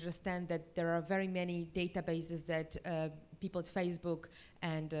US, I understand that there are very many databases that people at Facebook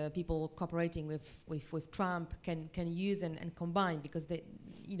and people cooperating with Trump can use and combine, because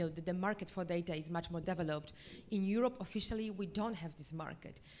the market for data is much more developed. In Europe, officially, we don't have this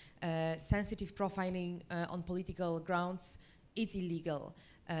market. Sensitive profiling on political grounds, it's illegal.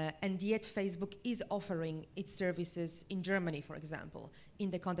 And yet Facebook is offering its services in Germany, for example,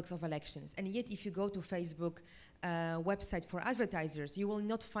 in the context of elections. And yet if you go to Facebook website for advertisers, you will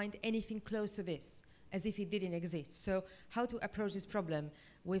not find anything close to this, as if it didn't exist. So how to approach this problem?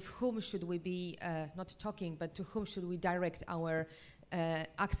 With whom should we be not talking, but to whom should we direct our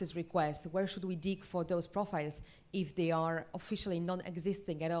access requests? Where should we dig for those profiles if they are officially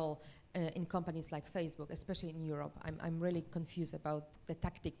non-existing at all in companies like Facebook, especially in Europe? I'm really confused about the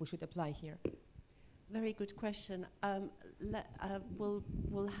tactic we should apply here. Very good question.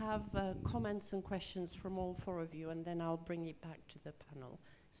 We'll have comments and questions from all 4 of you, and then I'll bring it back to the panel.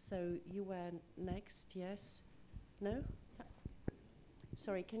 So you were next, yes? No? Yeah.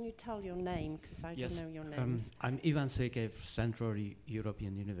 Sorry, can you tell your name, because I don't know your names. I'm Ivan Sekev, Central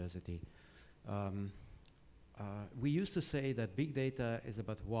European University. We used to say that big data is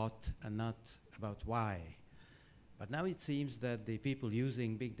about what and not about why. But now it seems that the people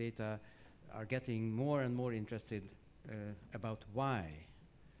using big data are getting more and more interested about why.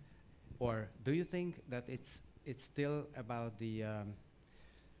 Or do you think that it's still about the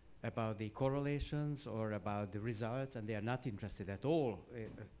correlations or about the results, and they are not interested at all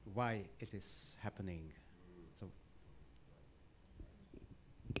why it is happening? So.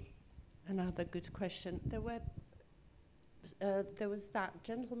 Another good question. There was that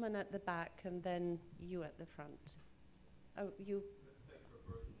gentleman at the back, and then you at the front. Oh, you. Let's take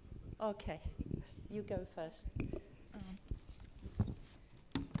reverse. Okay, you go first.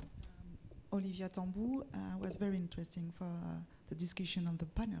 Olivia Tambou was very interesting for the discussion on the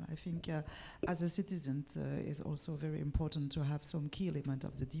panel. I think as a citizen is also very important to have some key element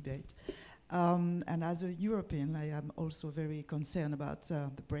of the debate. And as a European, I am also very concerned about the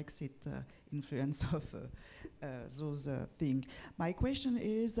Brexit influence of those things. My question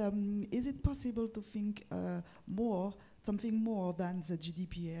is it possible to think something more than the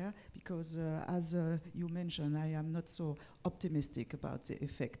GDPR? Because as you mentioned, I am not so optimistic about the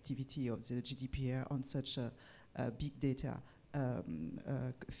effectivity of the GDPR on such big data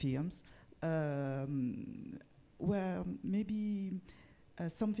firms, where maybe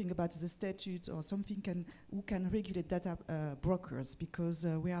something about the statute or something who can regulate data brokers, because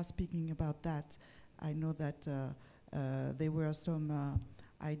we are speaking about that. I know that there were some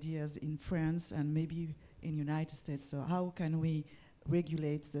ideas in France and maybe in United States. So how can we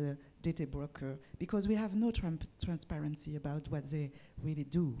regulate the data broker, because we have no transparency about what they really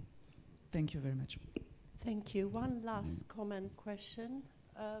do. Thank you very much. Thank you. One last comment question.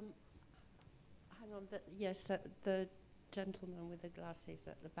 Hang on, yes, the gentleman with the glasses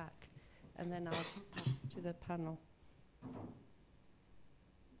at the back, and then I'll pass to the panel.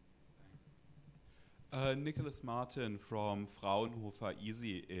 Nicholas Martin from Fraunhofer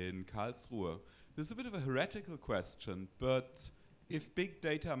Easy in Karlsruhe. This is a bit of a heretical question, but if big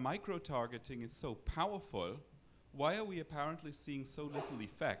data micro-targeting is so powerful, why are we apparently seeing so little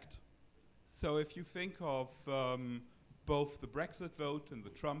effect? So if you think of both the Brexit vote and the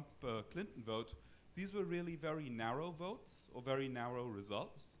Trump-Clinton vote, these were really very narrow votes or very narrow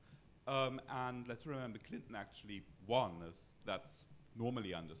results. And let's remember, Clinton actually won, as that's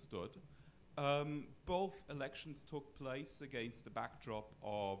normally understood. Both elections took place against the backdrop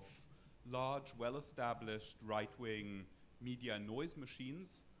of large, well-established right-wing media noise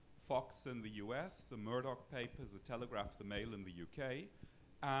machines, Fox in the US, the Murdoch papers, the Telegraph, the Mail in the UK,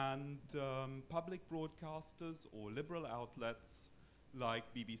 and public broadcasters or liberal outlets like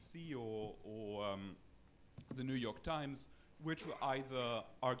BBC or the New York Times, which were either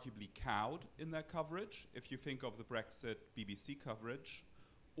arguably cowed in their coverage, if you think of the Brexit BBC coverage,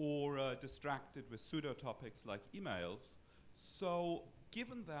 or distracted with pseudo-topics like emails. So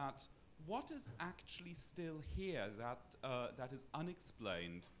given that, what is actually still here that is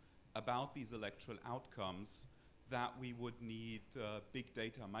unexplained about these electoral outcomes that we would need big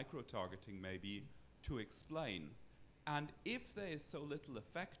data micro-targeting maybe to explain? And if there is so little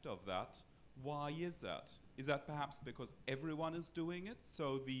effect of that, why is that? Is that perhaps because everyone is doing it,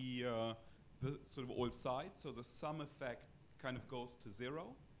 so the sort of all sides, so the sum effect kind of goes to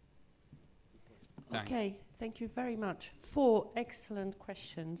zero? Thanks. Okay, thank you very much. 4 excellent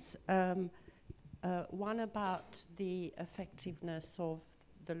questions. One about the effectiveness of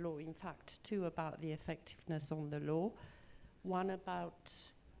the law, in fact, 2 about the effectiveness on the law, 1 about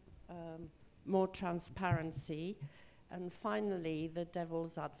more transparency, and finally the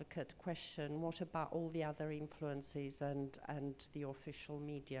devil's advocate question, what about all the other influences and the official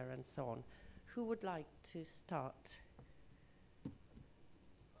media and so on? Who would like to start?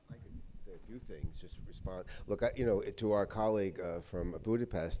 I could say a few things, just respond. Look, to our colleague from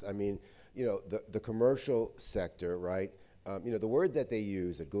Budapest, I mean, the commercial sector, right? The word that they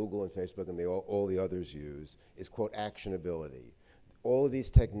use at Google and Facebook and all the others use is, quote, actionability. All of these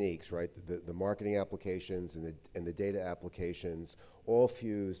techniques, right, the marketing applications and the data applications, all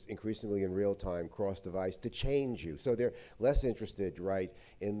fuse increasingly in real time, cross-device, to change you. So they're less interested, right,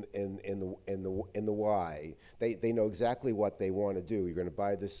 in the why. They know exactly what they want to do. You're going to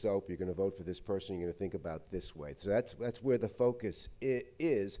buy this soap. You're going to vote for this person. You're going to think about this way. So that's where the focus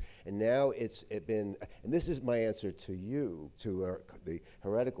is. And now it's been. And this is my answer to you, to the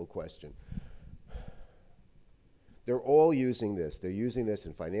heretical question. They're all using this. They're using this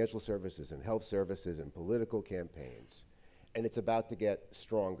in financial services and health services and political campaigns. And it's about to get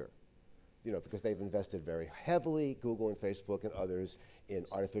stronger, because they've invested very heavily, Google and Facebook and others, in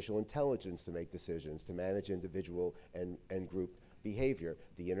artificial intelligence to make decisions, to manage individual and group behavior.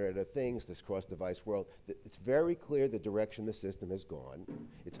 The Internet of Things, this cross-device world, it's very clear the direction the system has gone.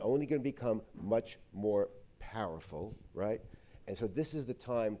 It's only going to become much more powerful, right? And so this is the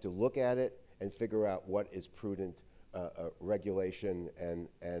time to look at it and figure out what is prudent regulation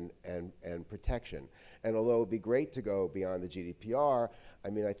and protection. And although it would be great to go beyond the GDPR, I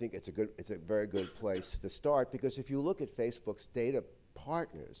mean, I think it's a very good place to start, because if you look at Facebook's data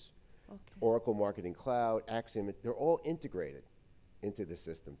partners, Oracle Marketing Cloud, Axiom, they're all integrated into the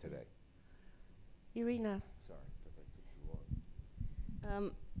system today. Irina. Sorry if I took too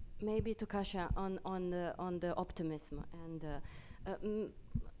long. Maybe to Kasia on the optimism, and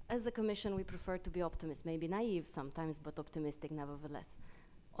as a Commission, we prefer to be optimists, maybe naive sometimes, but optimistic nevertheless.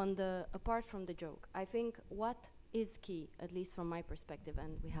 Apart from the joke, I think what is key, at least from my perspective,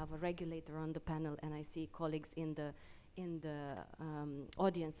 and we have a regulator on the panel, and I see colleagues in the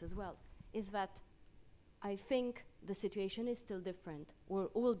audience as well, is that I think the situation is still different, or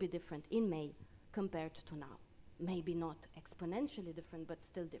will be different in May compared to now. Maybe not exponentially different, but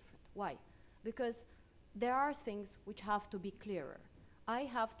still different. Why? Because there are things which have to be clearer. I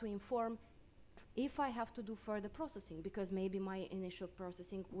have to inform if I have to do further processing, because maybe my initial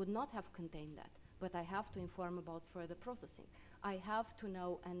processing would not have contained that, but I have to inform about further processing. I have to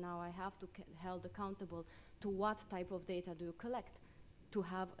know, and now I have to be held accountable to what type of data do you collect, to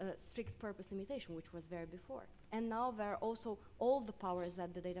have a strict purpose limitation, which was there before. And now there are also all the powers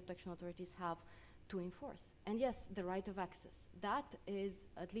that the data protection authorities have to enforce. And yes, the right of access. That is,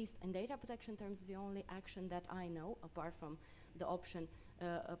 at least in data protection terms, the only action that I know, apart from the option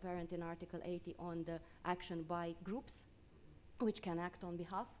apparent in Article 80 on the action by groups, which can act on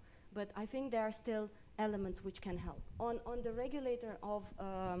behalf. But I think there are still elements which can help. On the regulator of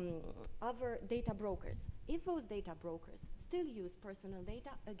other data brokers, if those data brokers still use personal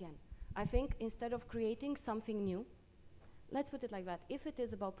data, again, I think instead of creating something new, let's put it like that. If it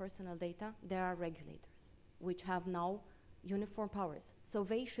is about personal data, there are regulators which have now uniform powers. So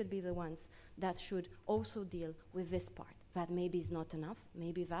they should be the ones that should also deal with this part. That maybe is not enough.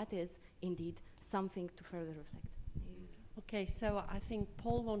 Maybe that is indeed something to further reflect. Okay, so I think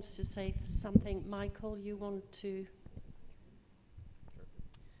Paul wants to say something. Michael, you want to?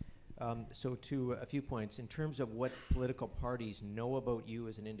 So to a few points. In terms of what political parties know about you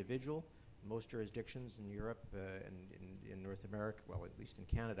as an individual, most jurisdictions in Europe and in North America, well, at least in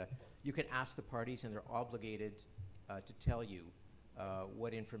Canada, you can ask the parties and they're obligated to tell you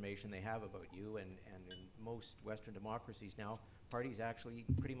what information they have about you. And in most Western democracies now, parties actually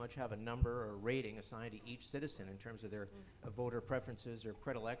pretty much have a number or rating assigned to each citizen in terms of their voter preferences or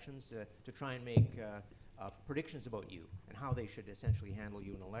predilections to try and make predictions about you and how they should essentially handle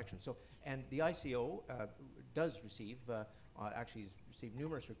you in an election. So, and the ICO does receive, actually has received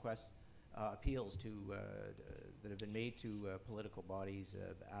numerous requests, appeals to that have been made to political bodies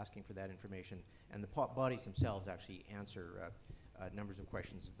asking for that information, and the bodies themselves actually answer numbers of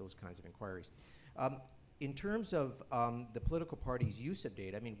questions of those kinds of inquiries. In terms of the political parties' use of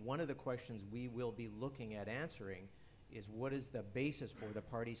data, I mean, one of the questions we will be looking at answering is what is the basis for the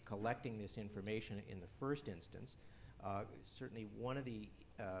parties collecting this information in the first instance. Certainly one of the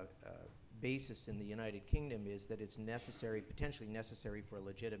basis in the United Kingdom is that it's necessary, potentially necessary for a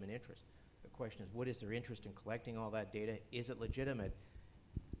legitimate interest. The question is, what is their interest in collecting all that data? Is it legitimate?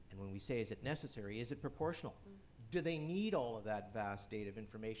 And when we say, is it necessary, is it proportional? Do they need all of that vast data of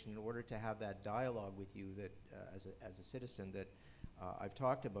information in order to have that dialogue with you that, as a citizen that I've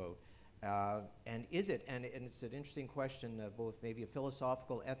talked about? And is it, and it's an interesting question, both maybe a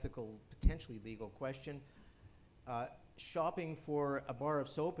philosophical, ethical, potentially legal question. Shopping for a bar of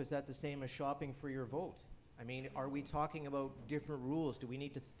soap, is that the same as shopping for your vote? I mean, are we talking about different rules? Do we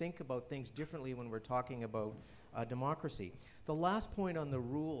need to think about things differently when we're talking about democracy? The last point on the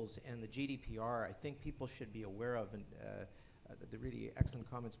rules and the GDPR, I think people should be aware of, and the really excellent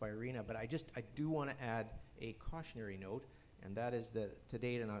comments by Irina, but I do want to add a cautionary note, and that is that to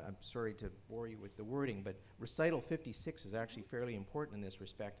date, and I'm sorry to bore you with the wording, but recital 56 is actually fairly important in this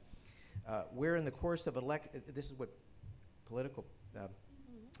respect, where in the course of this is what political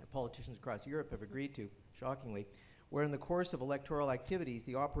politicians across Europe have agreed to, shockingly, where in the course of electoral activities,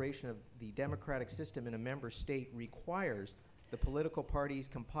 the operation of the democratic system in a member state requires the political parties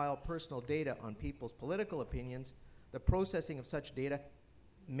compile personal data on people's political opinions, the processing of such data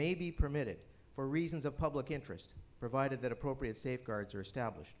may be permitted for reasons of public interest, provided that appropriate safeguards are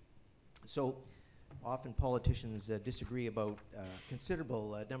established. So often politicians disagree about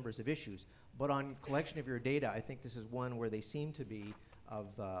considerable numbers of issues, but on collection of your data, I think this is one where they seem to be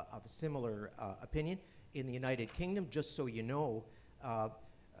of a similar opinion. In the United Kingdom, just so you know,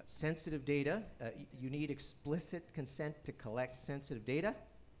 sensitive data, you need explicit consent to collect sensitive data.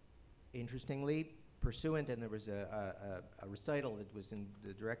 Interestingly, pursuant, and there was a recital that was in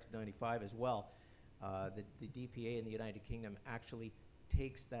the Directive 95 as well, the DPA in the United Kingdom actually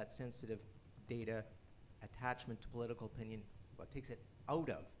takes that sensitive data attachment to political opinion, well, takes it out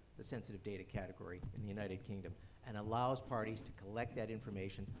of the sensitive data category in the United Kingdom and allows parties to collect that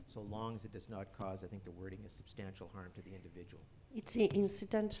information so long as it does not cause, I think the wording is, substantial harm to the individual. It's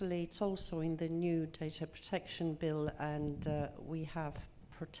incidentally, it's also in the new data protection bill, and we have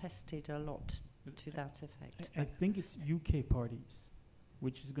protested a lot to that effect. I think it's UK parties,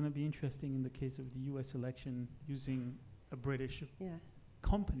 which is going to be interesting in the case of the US election, using a British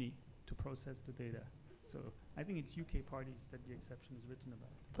company to process the data. So I think it's UK parties that the exception is written about.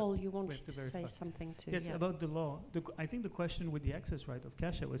 Paul, you wanted to say something too. Yes, about the law. I think the question with the access right of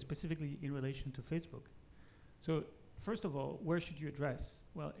CASHA was specifically in relation to Facebook. So first of all, where should you address?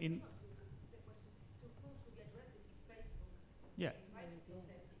 Well, in... Yeah.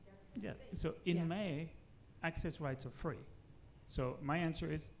 Yeah, so in May, access rights are free. So my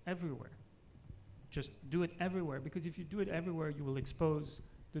answer is everywhere. Just do it everywhere, because if you do it everywhere, you will expose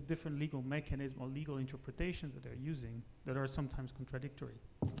the different legal mechanism or legal interpretations that they're using that are sometimes contradictory.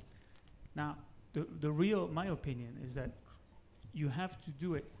 Now, my opinion is that you have to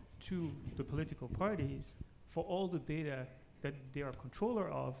do it to the political parties for all the data that they are controller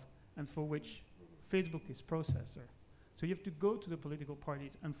of and for which Facebook is processor. So you have to go to the political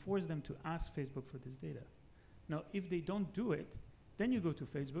parties and force them to ask Facebook for this data. Now, if they don't do it, then you go to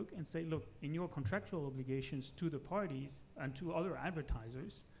Facebook and say, look, in your contractual obligations to the parties and to other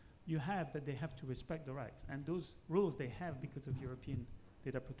advertisers, you have that they have to respect the rights. And those rules they have because of European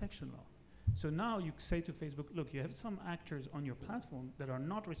data protection law. So now you say to Facebook, look, you have some actors on your platform that are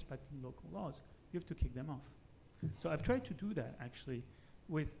not respecting local laws. You have to kick them off. So I've tried to do that, actually,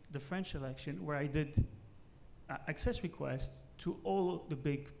 with the French election, where I did access requests to all the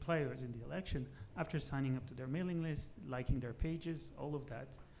big players in the election after signing up to their mailing list, liking their pages, all of that.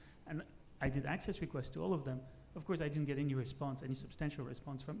 And I did access requests to all of them. Of course, I didn't get any response, any substantial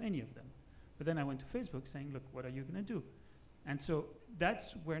response from any of them. But then I went to Facebook saying, look, what are you going to do? And so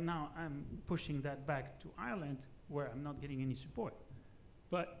that's where now I'm pushing that back to Ireland, where I'm not getting any support.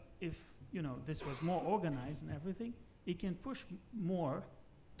 But if this was more organized and everything, it can push more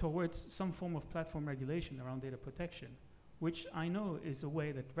towards some form of platform regulation around data protection, which I know is a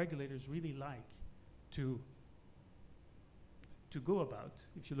way that regulators really like to go about.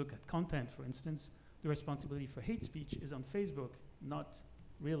 If you look at content, for instance, the responsibility for hate speech is on Facebook, not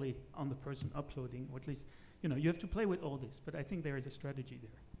really on the person uploading, or at least, you have to play with all this, but I think there is a strategy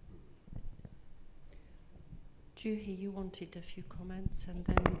there. Juhi, you wanted a few comments, and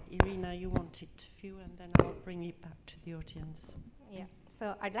then Irina, you wanted a few, and then I'll bring it back to the audience. Yeah,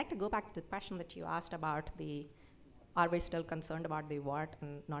 so I'd like to go back to the question that you asked about are we still concerned about the what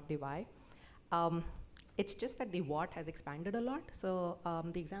and not the why? It's just that the what has expanded a lot. So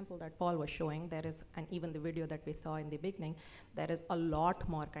the example that Paul was showing, and even the video that we saw in the beginning, there is a lot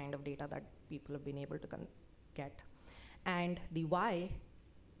more kind of data that people have been able to get. And the why,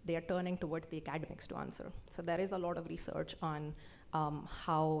 they are turning towards the academics to answer. So there is a lot of research on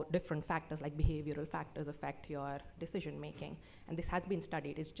how different factors like behavioral factors affect your decision making. And this has been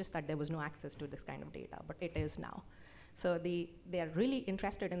studied. It's just that there was no access to this kind of data, but it is now. So they are really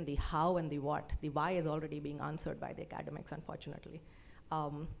interested in the how and the what. The why is already being answered by the academics, unfortunately.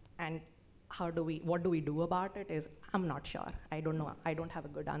 And what do we do about it is, I'm not sure. I don't know. I don't have a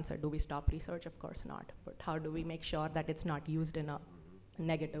good answer. Do we stop research? Of course not. But how do we make sure that it's not used in a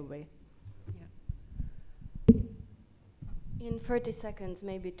negative way? Yeah. In 30 seconds,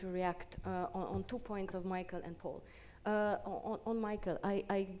 maybe to react on 2 points of Michael and Paul. On Michael,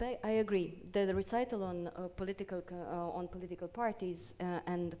 I agree. The recital on political parties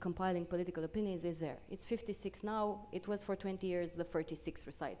and compiling political opinions is there. It's 56 now. It was for 20 years the 36th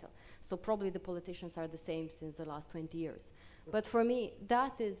recital. So probably the politicians are the same since the last 20 years. But for me,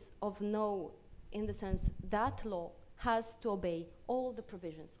 that is of no, in the sense that law has to obey all the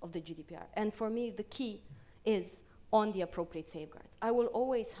provisions of the GDPR. And for me, the key is on the appropriate safeguards. I will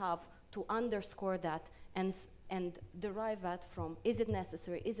always have to underscore that and derive that from, is it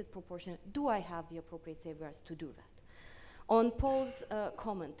necessary, is it proportionate, do I have the appropriate safeguards to do that? On Paul's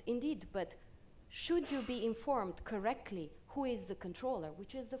comment, indeed, but should you be informed correctly who is the controller,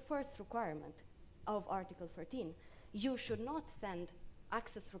 which is the first requirement of Article 13, you should not send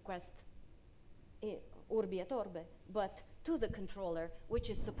access request urbi et orbe, but to the controller, which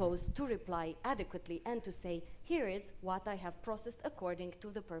is supposed to reply adequately and to say, here is what I have processed according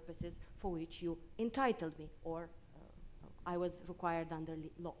to the purposes for which you entitled me, or I was required under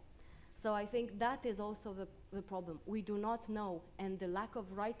law. So I think that is also the problem. We do not know, and the lack of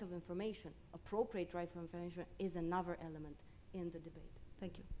right of information, appropriate right of information, is another element in the debate.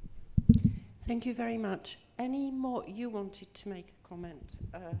 Thank you. Thank you very much. Any more? You wanted to make a comment.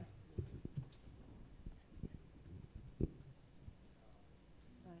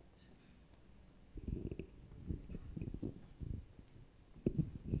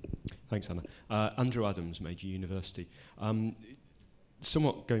 Thanks, Anna. Andrew Adams, Major University.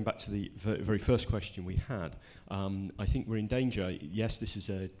 Somewhat going back to the very first question we had, I think we're in danger. Yes, this is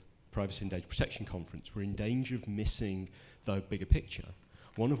a privacy and data protection conference. We're in danger of missing the bigger picture,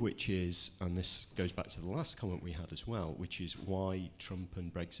 one of which is, and this goes back to the last comment we had as well, which is why Trump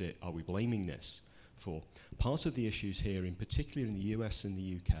and Brexit are we blaming this for? Part of the issues here, in particular in the US and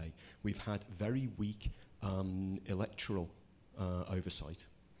the UK, we've had very weak electoral oversight.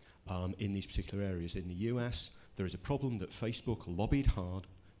 In these particular areas. In the US, there is a problem that Facebook lobbied hard,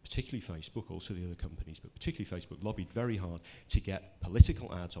 particularly Facebook, also the other companies, but particularly Facebook lobbied very hard to get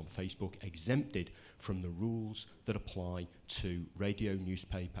political ads on Facebook exempted from the rules that apply to radio,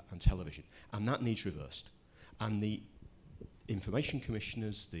 newspaper, and television. And that needs reversed. And the information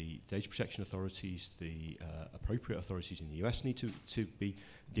commissioners, the data protection authorities, the appropriate authorities in the US need to be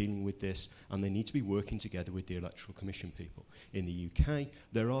dealing with this, and they need to be working together with the Electoral Commission people. In the UK,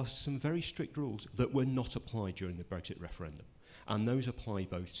 there are some very strict rules that were not applied during the Brexit referendum, and those apply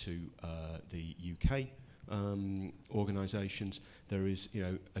both to the UK organisations, there is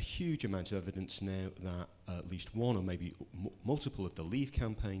a huge amount of evidence now that at least one or maybe multiple of the Leave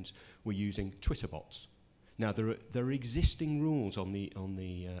campaigns were using Twitter bots. Now there are existing rules on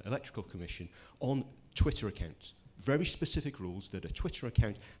the Electoral Commission on Twitter accounts. Very specific rules that a Twitter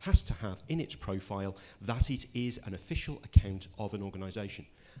account has to have in its profile that it is an official account of an organisation.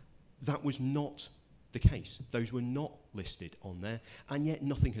 That was not the case. Those were not listed on there, and yet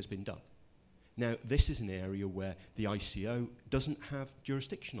nothing has been done. Now, this is an area where the ICO doesn't have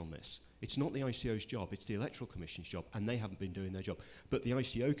jurisdiction on this. It's not the ICO's job, it's the Electoral Commission's job, and they haven't been doing their job. But the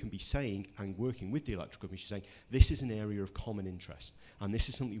ICO can be saying, and working with the Electoral Commission, saying, this is an area of common interest, and this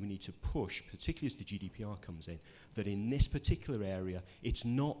is something we need to push, particularly as the GDPR comes in, that in this particular area, it's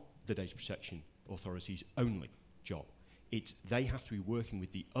not the data protection authority's only job. They have to be working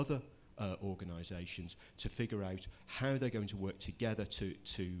with the other organisations to figure out how they're going to work together to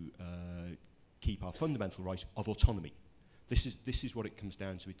keep our fundamental right of autonomy. This is what it comes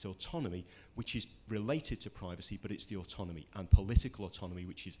down to. It's autonomy, which is related to privacy, but it's the autonomy and political autonomy,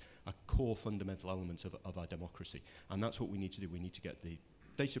 which is a core fundamental element of our democracy. And that's what we need to do. We need to get the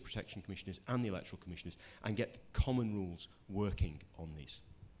data protection commissioners and the electoral commissioners and get common rules working on these.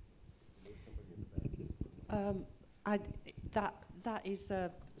 That is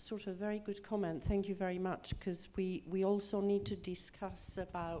a sort of very good comment. Thank you very much, because we also need to discuss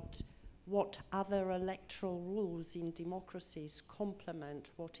about what other electoral rules in democracies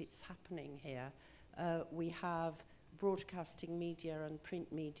complement what is happening here. We have broadcasting media and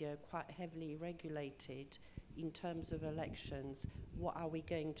print media quite heavily regulated in terms of elections. What are we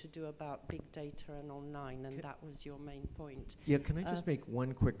going to do about big data and online? And that was your main point. Yeah, can I just make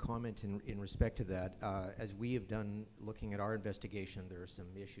one quick comment in respect to that? As we have done, looking at our investigation, there are some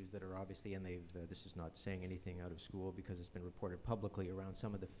issues that are obviously, and this is not saying anything out of school because it's been reported publicly around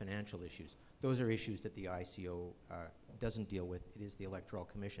some of the financial issues. Those are issues that the ICO doesn't deal with. It is the Electoral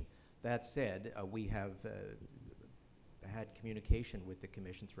Commission. That said, we have had communication with the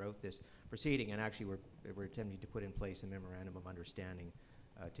Commission throughout this proceeding, and actually we're attempting to put in place a memorandum of understanding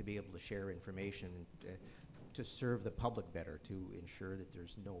to be able to share information to serve the public better, to ensure that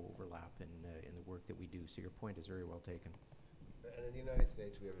there's no overlap in the work that we do. So your point is very well taken. And in the United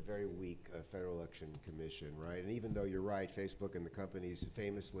States, we have a very weak Federal Election Commission, right? And even though you're right, Facebook and the companies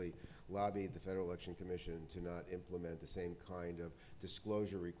famously lobbied the Federal Election Commission to not implement the same kind of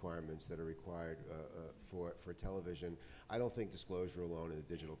disclosure requirements that are required for television, I don't think disclosure alone in the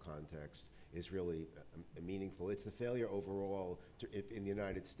digital context is really meaningful. It's the failure overall in the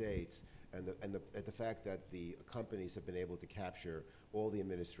United States and the fact that the companies have been able to capture all the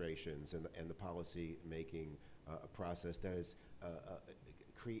administrations and the policy making process that has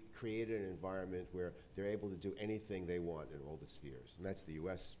created an environment where they're able to do anything they want in all the spheres, and that's the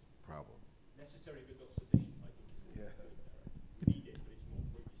U.S. problem. Necessary but not sufficient, I think, is needed, but it's not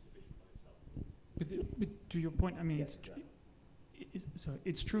really sufficient by itself. But to your point, I mean, Yes,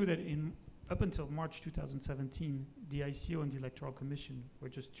 it's true that up until March 2017, the ICO and the Electoral Commission were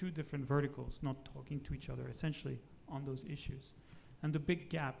just two different verticals, not talking to each other, essentially, on those issues. And the big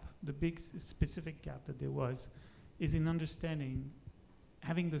gap, the big specific gap that there was, is in understanding,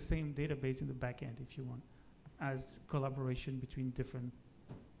 having the same database in the back end, if you want, as collaboration between different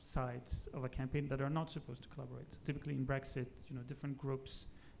sides of a campaign that are not supposed to collaborate. So typically in Brexit, different groups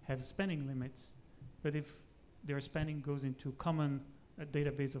have spending limits, but if their spending goes into common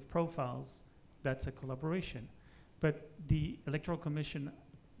database of profiles, that's a collaboration. But the Electoral Commission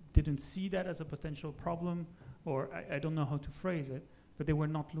didn't see that as a potential problem, or I don't know how to phrase it, but they were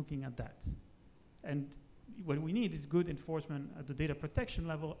not looking at that. And what we need is good enforcement at the data protection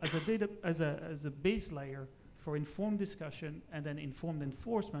level as a base layer for informed discussion and then informed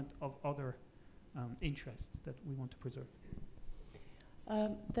enforcement of other interests that we want to preserve.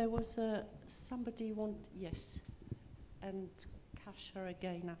 There was somebody yes, and Kasia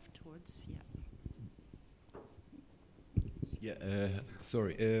again afterwards, yeah. Yeah,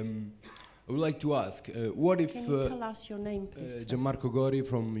 sorry. I would like to ask, what if... Can you tell us your name, please? Gianmarco Gori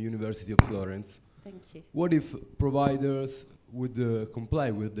from University of Florence. Thank you. What if providers would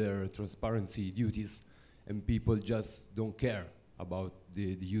comply with their transparency duties and people just don't care about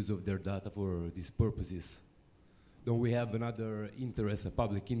the use of their data for these purposes? Don't we have another interest, a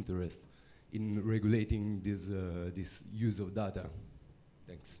public interest, in regulating this use of data?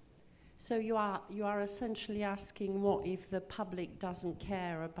 Thanks. So you are essentially asking, what if the public doesn't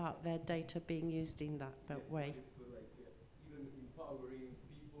care about their data being used in that way? Even empowering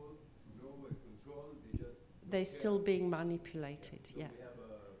people to know and control, they're still being manipulated. So yeah. we have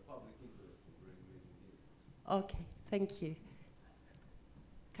a public interest in regulating this. Okay, thank you.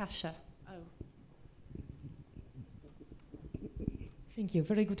 Kasia. Oh. Thank you.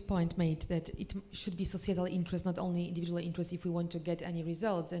 Very good point made that it should be societal interest, not only individual interest, if we want to get any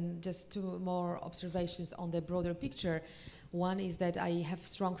results. And just two more observations on the broader picture. One is that I have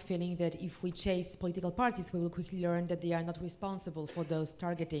strong feeling that if we chase political parties, we will quickly learn that they are not responsible for those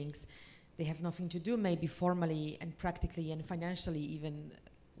targetings. They have nothing to do, maybe formally and practically and financially even,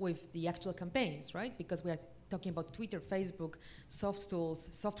 with the actual campaigns, right? Because we are talking about Twitter, Facebook, soft tools,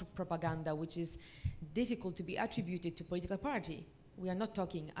 soft propaganda, which is difficult to be attributed to political party. We are not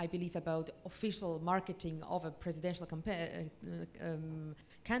talking, I believe, about official marketing of a presidential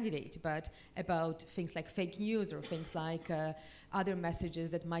candidate, but about things like fake news or things like other messages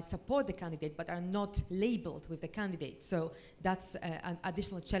that might support the candidate but are not labeled with the candidate. So that's an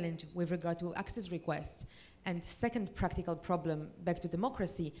additional challenge with regard to access requests. And second practical problem, back to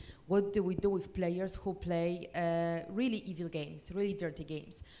democracy, what do we do with players who play really evil games, really dirty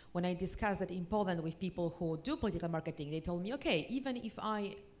games? When I discussed that in Poland with people who do political marketing, they told me, okay, even if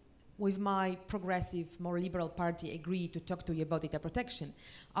I, with my progressive, more liberal party, agree to talk to you about data protection,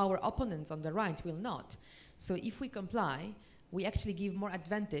 our opponents on the right will not. So if we comply, we actually give more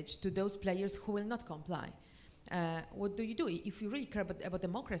advantage to those players who will not comply. What do you do? If you really care about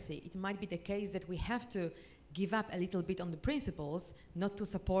democracy, it might be the case that we have to give up a little bit on the principles, not to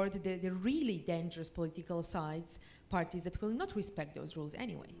support the really dangerous political sides, parties that will not respect those rules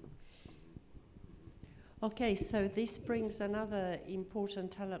anyway. Okay, so this brings another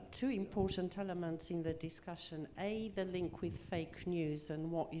two important elements in the discussion. A, the link with fake news and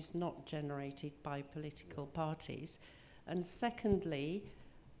what is not generated by political parties. And secondly,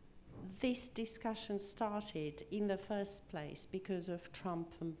 this discussion started in the first place because of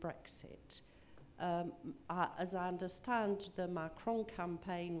Trump and Brexit. As I understand, the Macron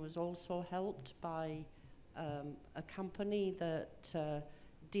campaign was also helped by a company that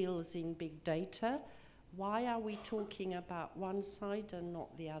deals in big data. Why are we talking about one side and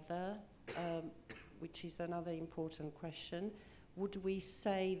not the other, which is another important question? Would we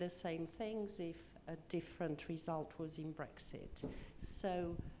say the same things if a different result was in Brexit?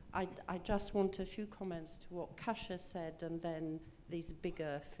 So I just want a few comments to what Kasia said and then these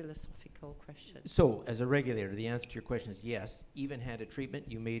bigger philosophical questions. So, as a regulator, the answer to your question is yes, even-handed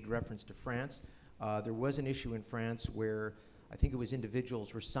treatment. You made reference to France. There was an issue in France where I think it was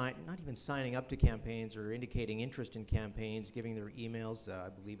individuals were not even signing up to campaigns or indicating interest in campaigns, giving their emails, I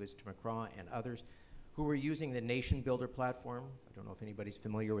believe it was to Macron and others, who were using the Nation Builder platform. I don't know if anybody's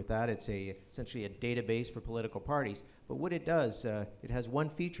familiar with that. It's essentially a database for political parties. But what it does, it has one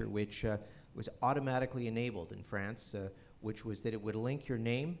feature which was automatically enabled in France, which was that it would link your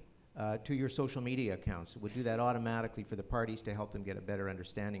name to your social media accounts. It would do that automatically for the parties to help them get a better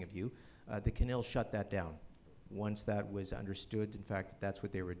understanding of you. The CNIL shut that down. Once that was understood, in fact, that's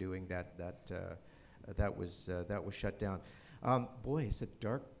what they were doing, that was shut down. Boy, it's a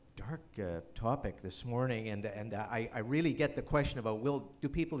dark topic this morning, and I really get the question about do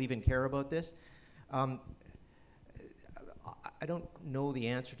people even care about this? I don't know the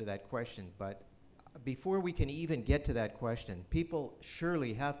answer to that question, but before we can even get to that question, people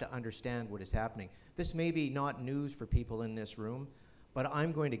surely have to understand what is happening. This may be not news for people in this room, but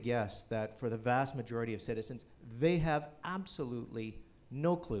I'm going to guess that for the vast majority of citizens, they have absolutely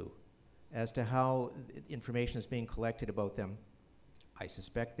no clue as to how information is being collected about them. I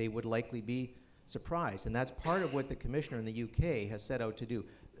suspect they would likely be surprised, and that's part of what the Commissioner in the UK has set out to do.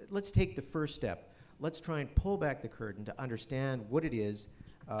 Let's take the first step. Let's try and pull back the curtain to understand what it is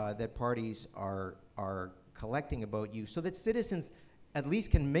that parties are collecting about you, so that citizens at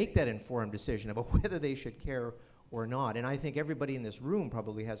least can make that informed decision about whether they should care or not. And I think everybody in this room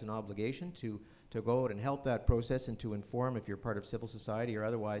probably has an obligation to go out and help that process and to inform, if you're part of civil society or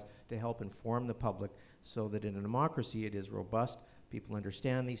otherwise, to help inform the public so that in a democracy it is robust, people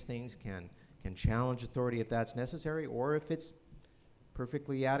understand these things, can challenge authority if that's necessary, or if it's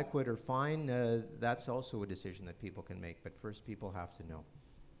perfectly adequate or fine, that's also a decision that people can make. But first, people have to know.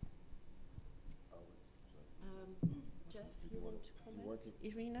 Jeff, you want to comment?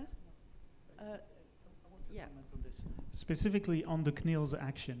 Irina? Yeah. On this. Specifically on the CNIL's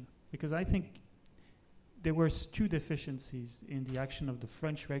action, because I think there were two deficiencies in the action of the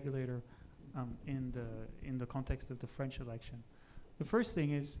French regulator in the context of the French election. The first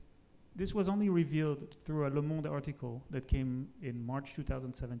thing is, this was only revealed through a Le Monde article that came in March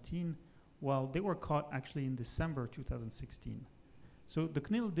 2017, while they were caught actually in December 2016. So the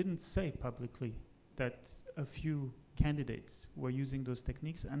CNIL didn't say publicly that a few candidates were using those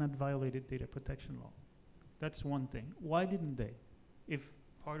techniques and had violated data protection law. That's one thing. Why didn't they? If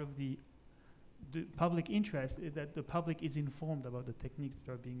part of the public interest is that the public is informed about the techniques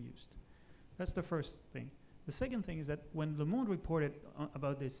that are being used. That's the first thing. The second thing is that when Le Monde reported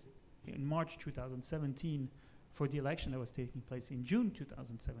about this in March 2017 for the election that was taking place in June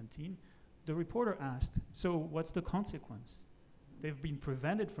 2017, the reporter asked, so what's the consequence? They've been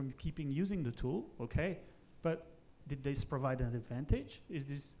prevented from using the tool, okay, but did this provide an advantage? Is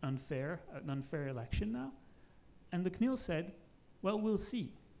this unfair, an unfair election now? And the CNIL said, well, we'll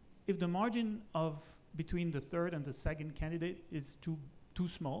see. If the margin between the third and the second candidate is too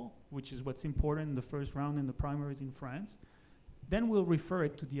small, which is what's important in the first round in the primaries in France, then we'll refer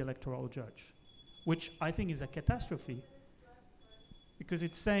it to the electoral judge, which I think is a catastrophe, because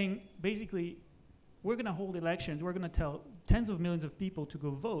it's saying, basically, we're going to hold elections, we're going to tell tens of millions of people to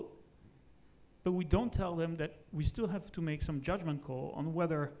go vote, but we don't tell them that we still have to make some judgment call on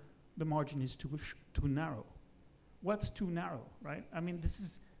whether the margin is too narrow. What's too narrow, right? I mean, this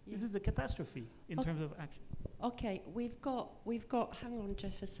is a catastrophe in terms of action. Okay, we've got, hang on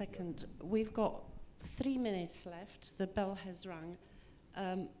Jeff a second. We've got 3 minutes left. The bell has rung.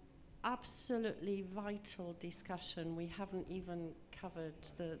 Absolutely vital discussion. We haven't even covered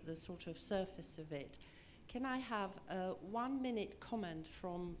the sort of surface of it. Can I have a 1 minute comment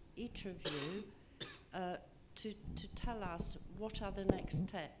from each of you to tell us what are the next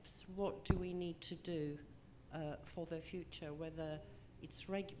steps? What do we need to do for the future, whether it's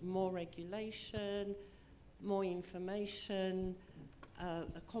more regulation, more information,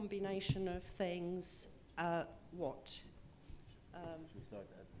 a combination of things, what? Should we start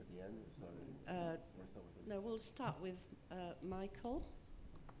at the end? Or start no, we'll start with Michael.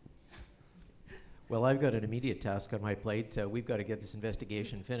 Well, I've got an immediate task on my plate. We've got to get this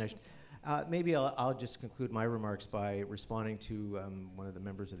investigation finished. Maybe I'll just conclude my remarks by responding to one of the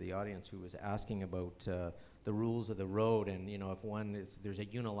members of the audience who was asking about the rules of the road, and if there's a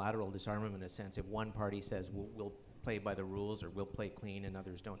unilateral disarmament in a sense, if one party says we'll play by the rules or we'll play clean and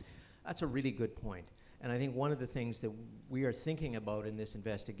others don't. That's a really good point. And I think one of the things that we are thinking about in this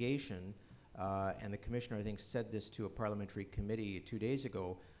investigation, and the commissioner I think said this to a parliamentary committee 2 days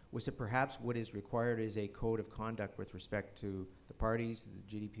ago, was that perhaps what is required is a code of conduct with respect to the parties.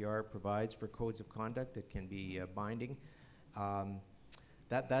 The GDPR provides for codes of conduct that can be binding.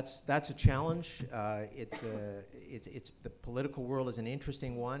 That's a challenge. The political world is an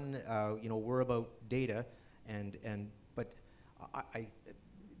interesting one. We're about data, but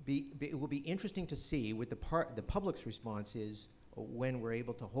it will be interesting to see what the public's response is when we're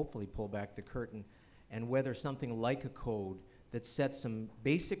able to hopefully pull back the curtain, and whether something like a code that sets some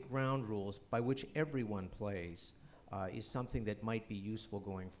basic ground rules by which everyone plays is something that might be useful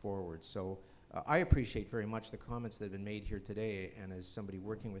going forward. So I appreciate very much the comments that have been made here today, and as somebody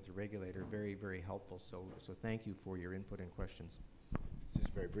working with the regulator, very, very helpful. So thank you for your input and questions.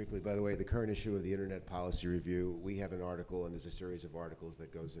 Just very briefly, by the way, the current issue of the Internet Policy Review, we have an article, and there's a series of articles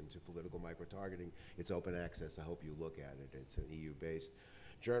that goes into political micro-targeting. It's open access. I hope you look at it. It's an EU-based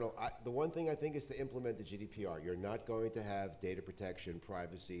journal. The one thing I think is to implement the GDPR. You're not going to have data protection,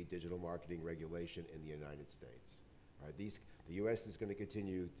 privacy, digital marketing regulation in the United States. Right? The U.S. is going to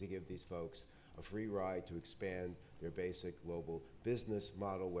continue to give these folks a free ride to expand their basic global business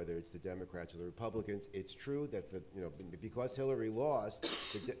model, whether it's the Democrats or the Republicans. It's true that because Hillary lost,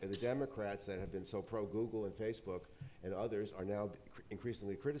 the Democrats that have been so pro-Google and Facebook and others are now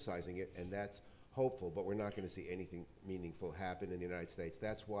increasingly criticizing it, and that's hopeful, but we're not going to see anything meaningful happen in the United States.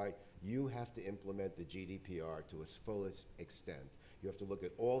 That's why you have to implement the GDPR to its fullest extent. You have to look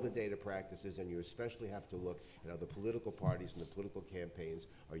at all the data practices, and you especially have to look at how the political parties and the political campaigns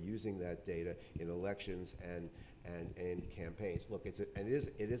are using that data in elections and campaigns. Look, it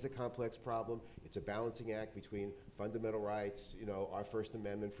is a complex problem. It's a balancing act between fundamental rights, our First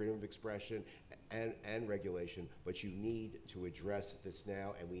Amendment, freedom of expression, and regulation, but you need to address this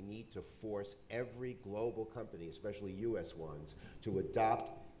now, and we need to force every global company, especially U.S. ones, to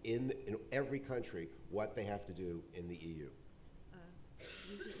adopt in every country what they have to do in the EU.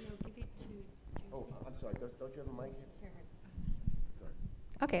 Give it to Juhi. Oh, I'm sorry, don't you have a mic here? Sorry.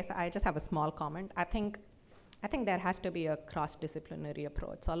 Okay, so I just have a small comment. I think there has to be a cross-disciplinary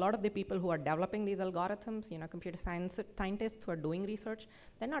approach. So a lot of the people who are developing these algorithms, computer science scientists who are doing research,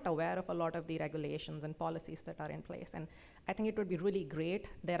 they're not aware of a lot of the regulations and policies that are in place. And I think it would be really great.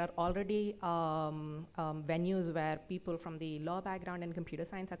 There are already venues where people from the law background and computer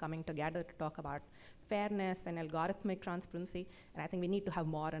science are coming together to talk about fairness and algorithmic transparency. And I think we need to have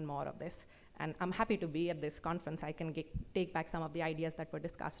more and more of this. And I'm happy to be at this conference. I can take back some of the ideas that were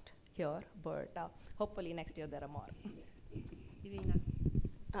discussed here, but hopefully next year there are more. Irina.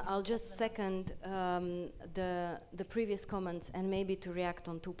 I'll just second the previous comments, and maybe to react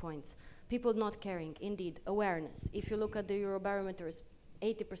on 2 points. People not caring, indeed, awareness. If you look at the Eurobarometers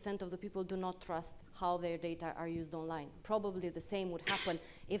 80% of the people do not trust how their data are used online. Probably the same would happen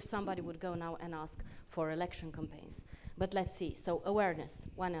if somebody would go now and ask for election campaigns. But let's see. So awareness,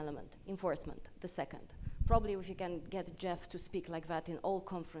 one element. Enforcement, the second. Probably if you can get Jeff to speak like that in all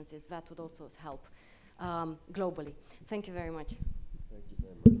conferences, that would also help globally. Thank you very much. Thank you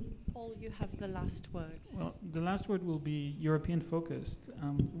very much. Paul, you have the last word. Well, the last word will be European focused.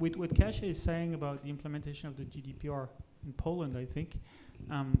 With what Kasia is saying about the implementation of the GDPR in Poland, I think,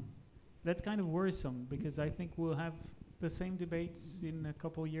 that's kind of worrisome, because I think we'll have the same debates in a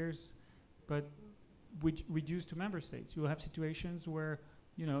couple years, but which reduced to member states. You'll have situations where,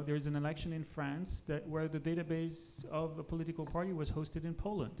 you know, there's an election in France where the database of a political party was hosted in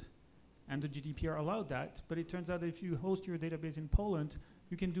Poland, and the GDPR allowed that, but it turns out that if you host your database in Poland,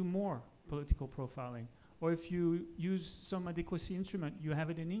 you can do more political profiling. Or if you use some adequacy instrument, you have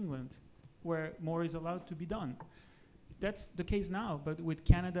it in England, where more is allowed to be done. That's the case now, but with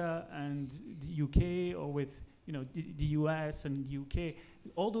Canada and the UK, or with, you know, the US and the UK,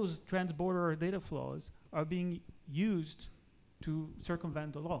 all those trans-border data flows are being used to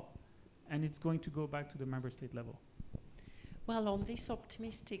circumvent the law, and it's going to go back to the member state level. Well, on this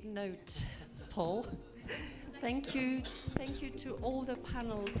optimistic note, Paul, thank you to all the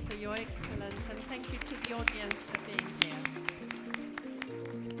panels for your excellence, and thank you to the audience for being here.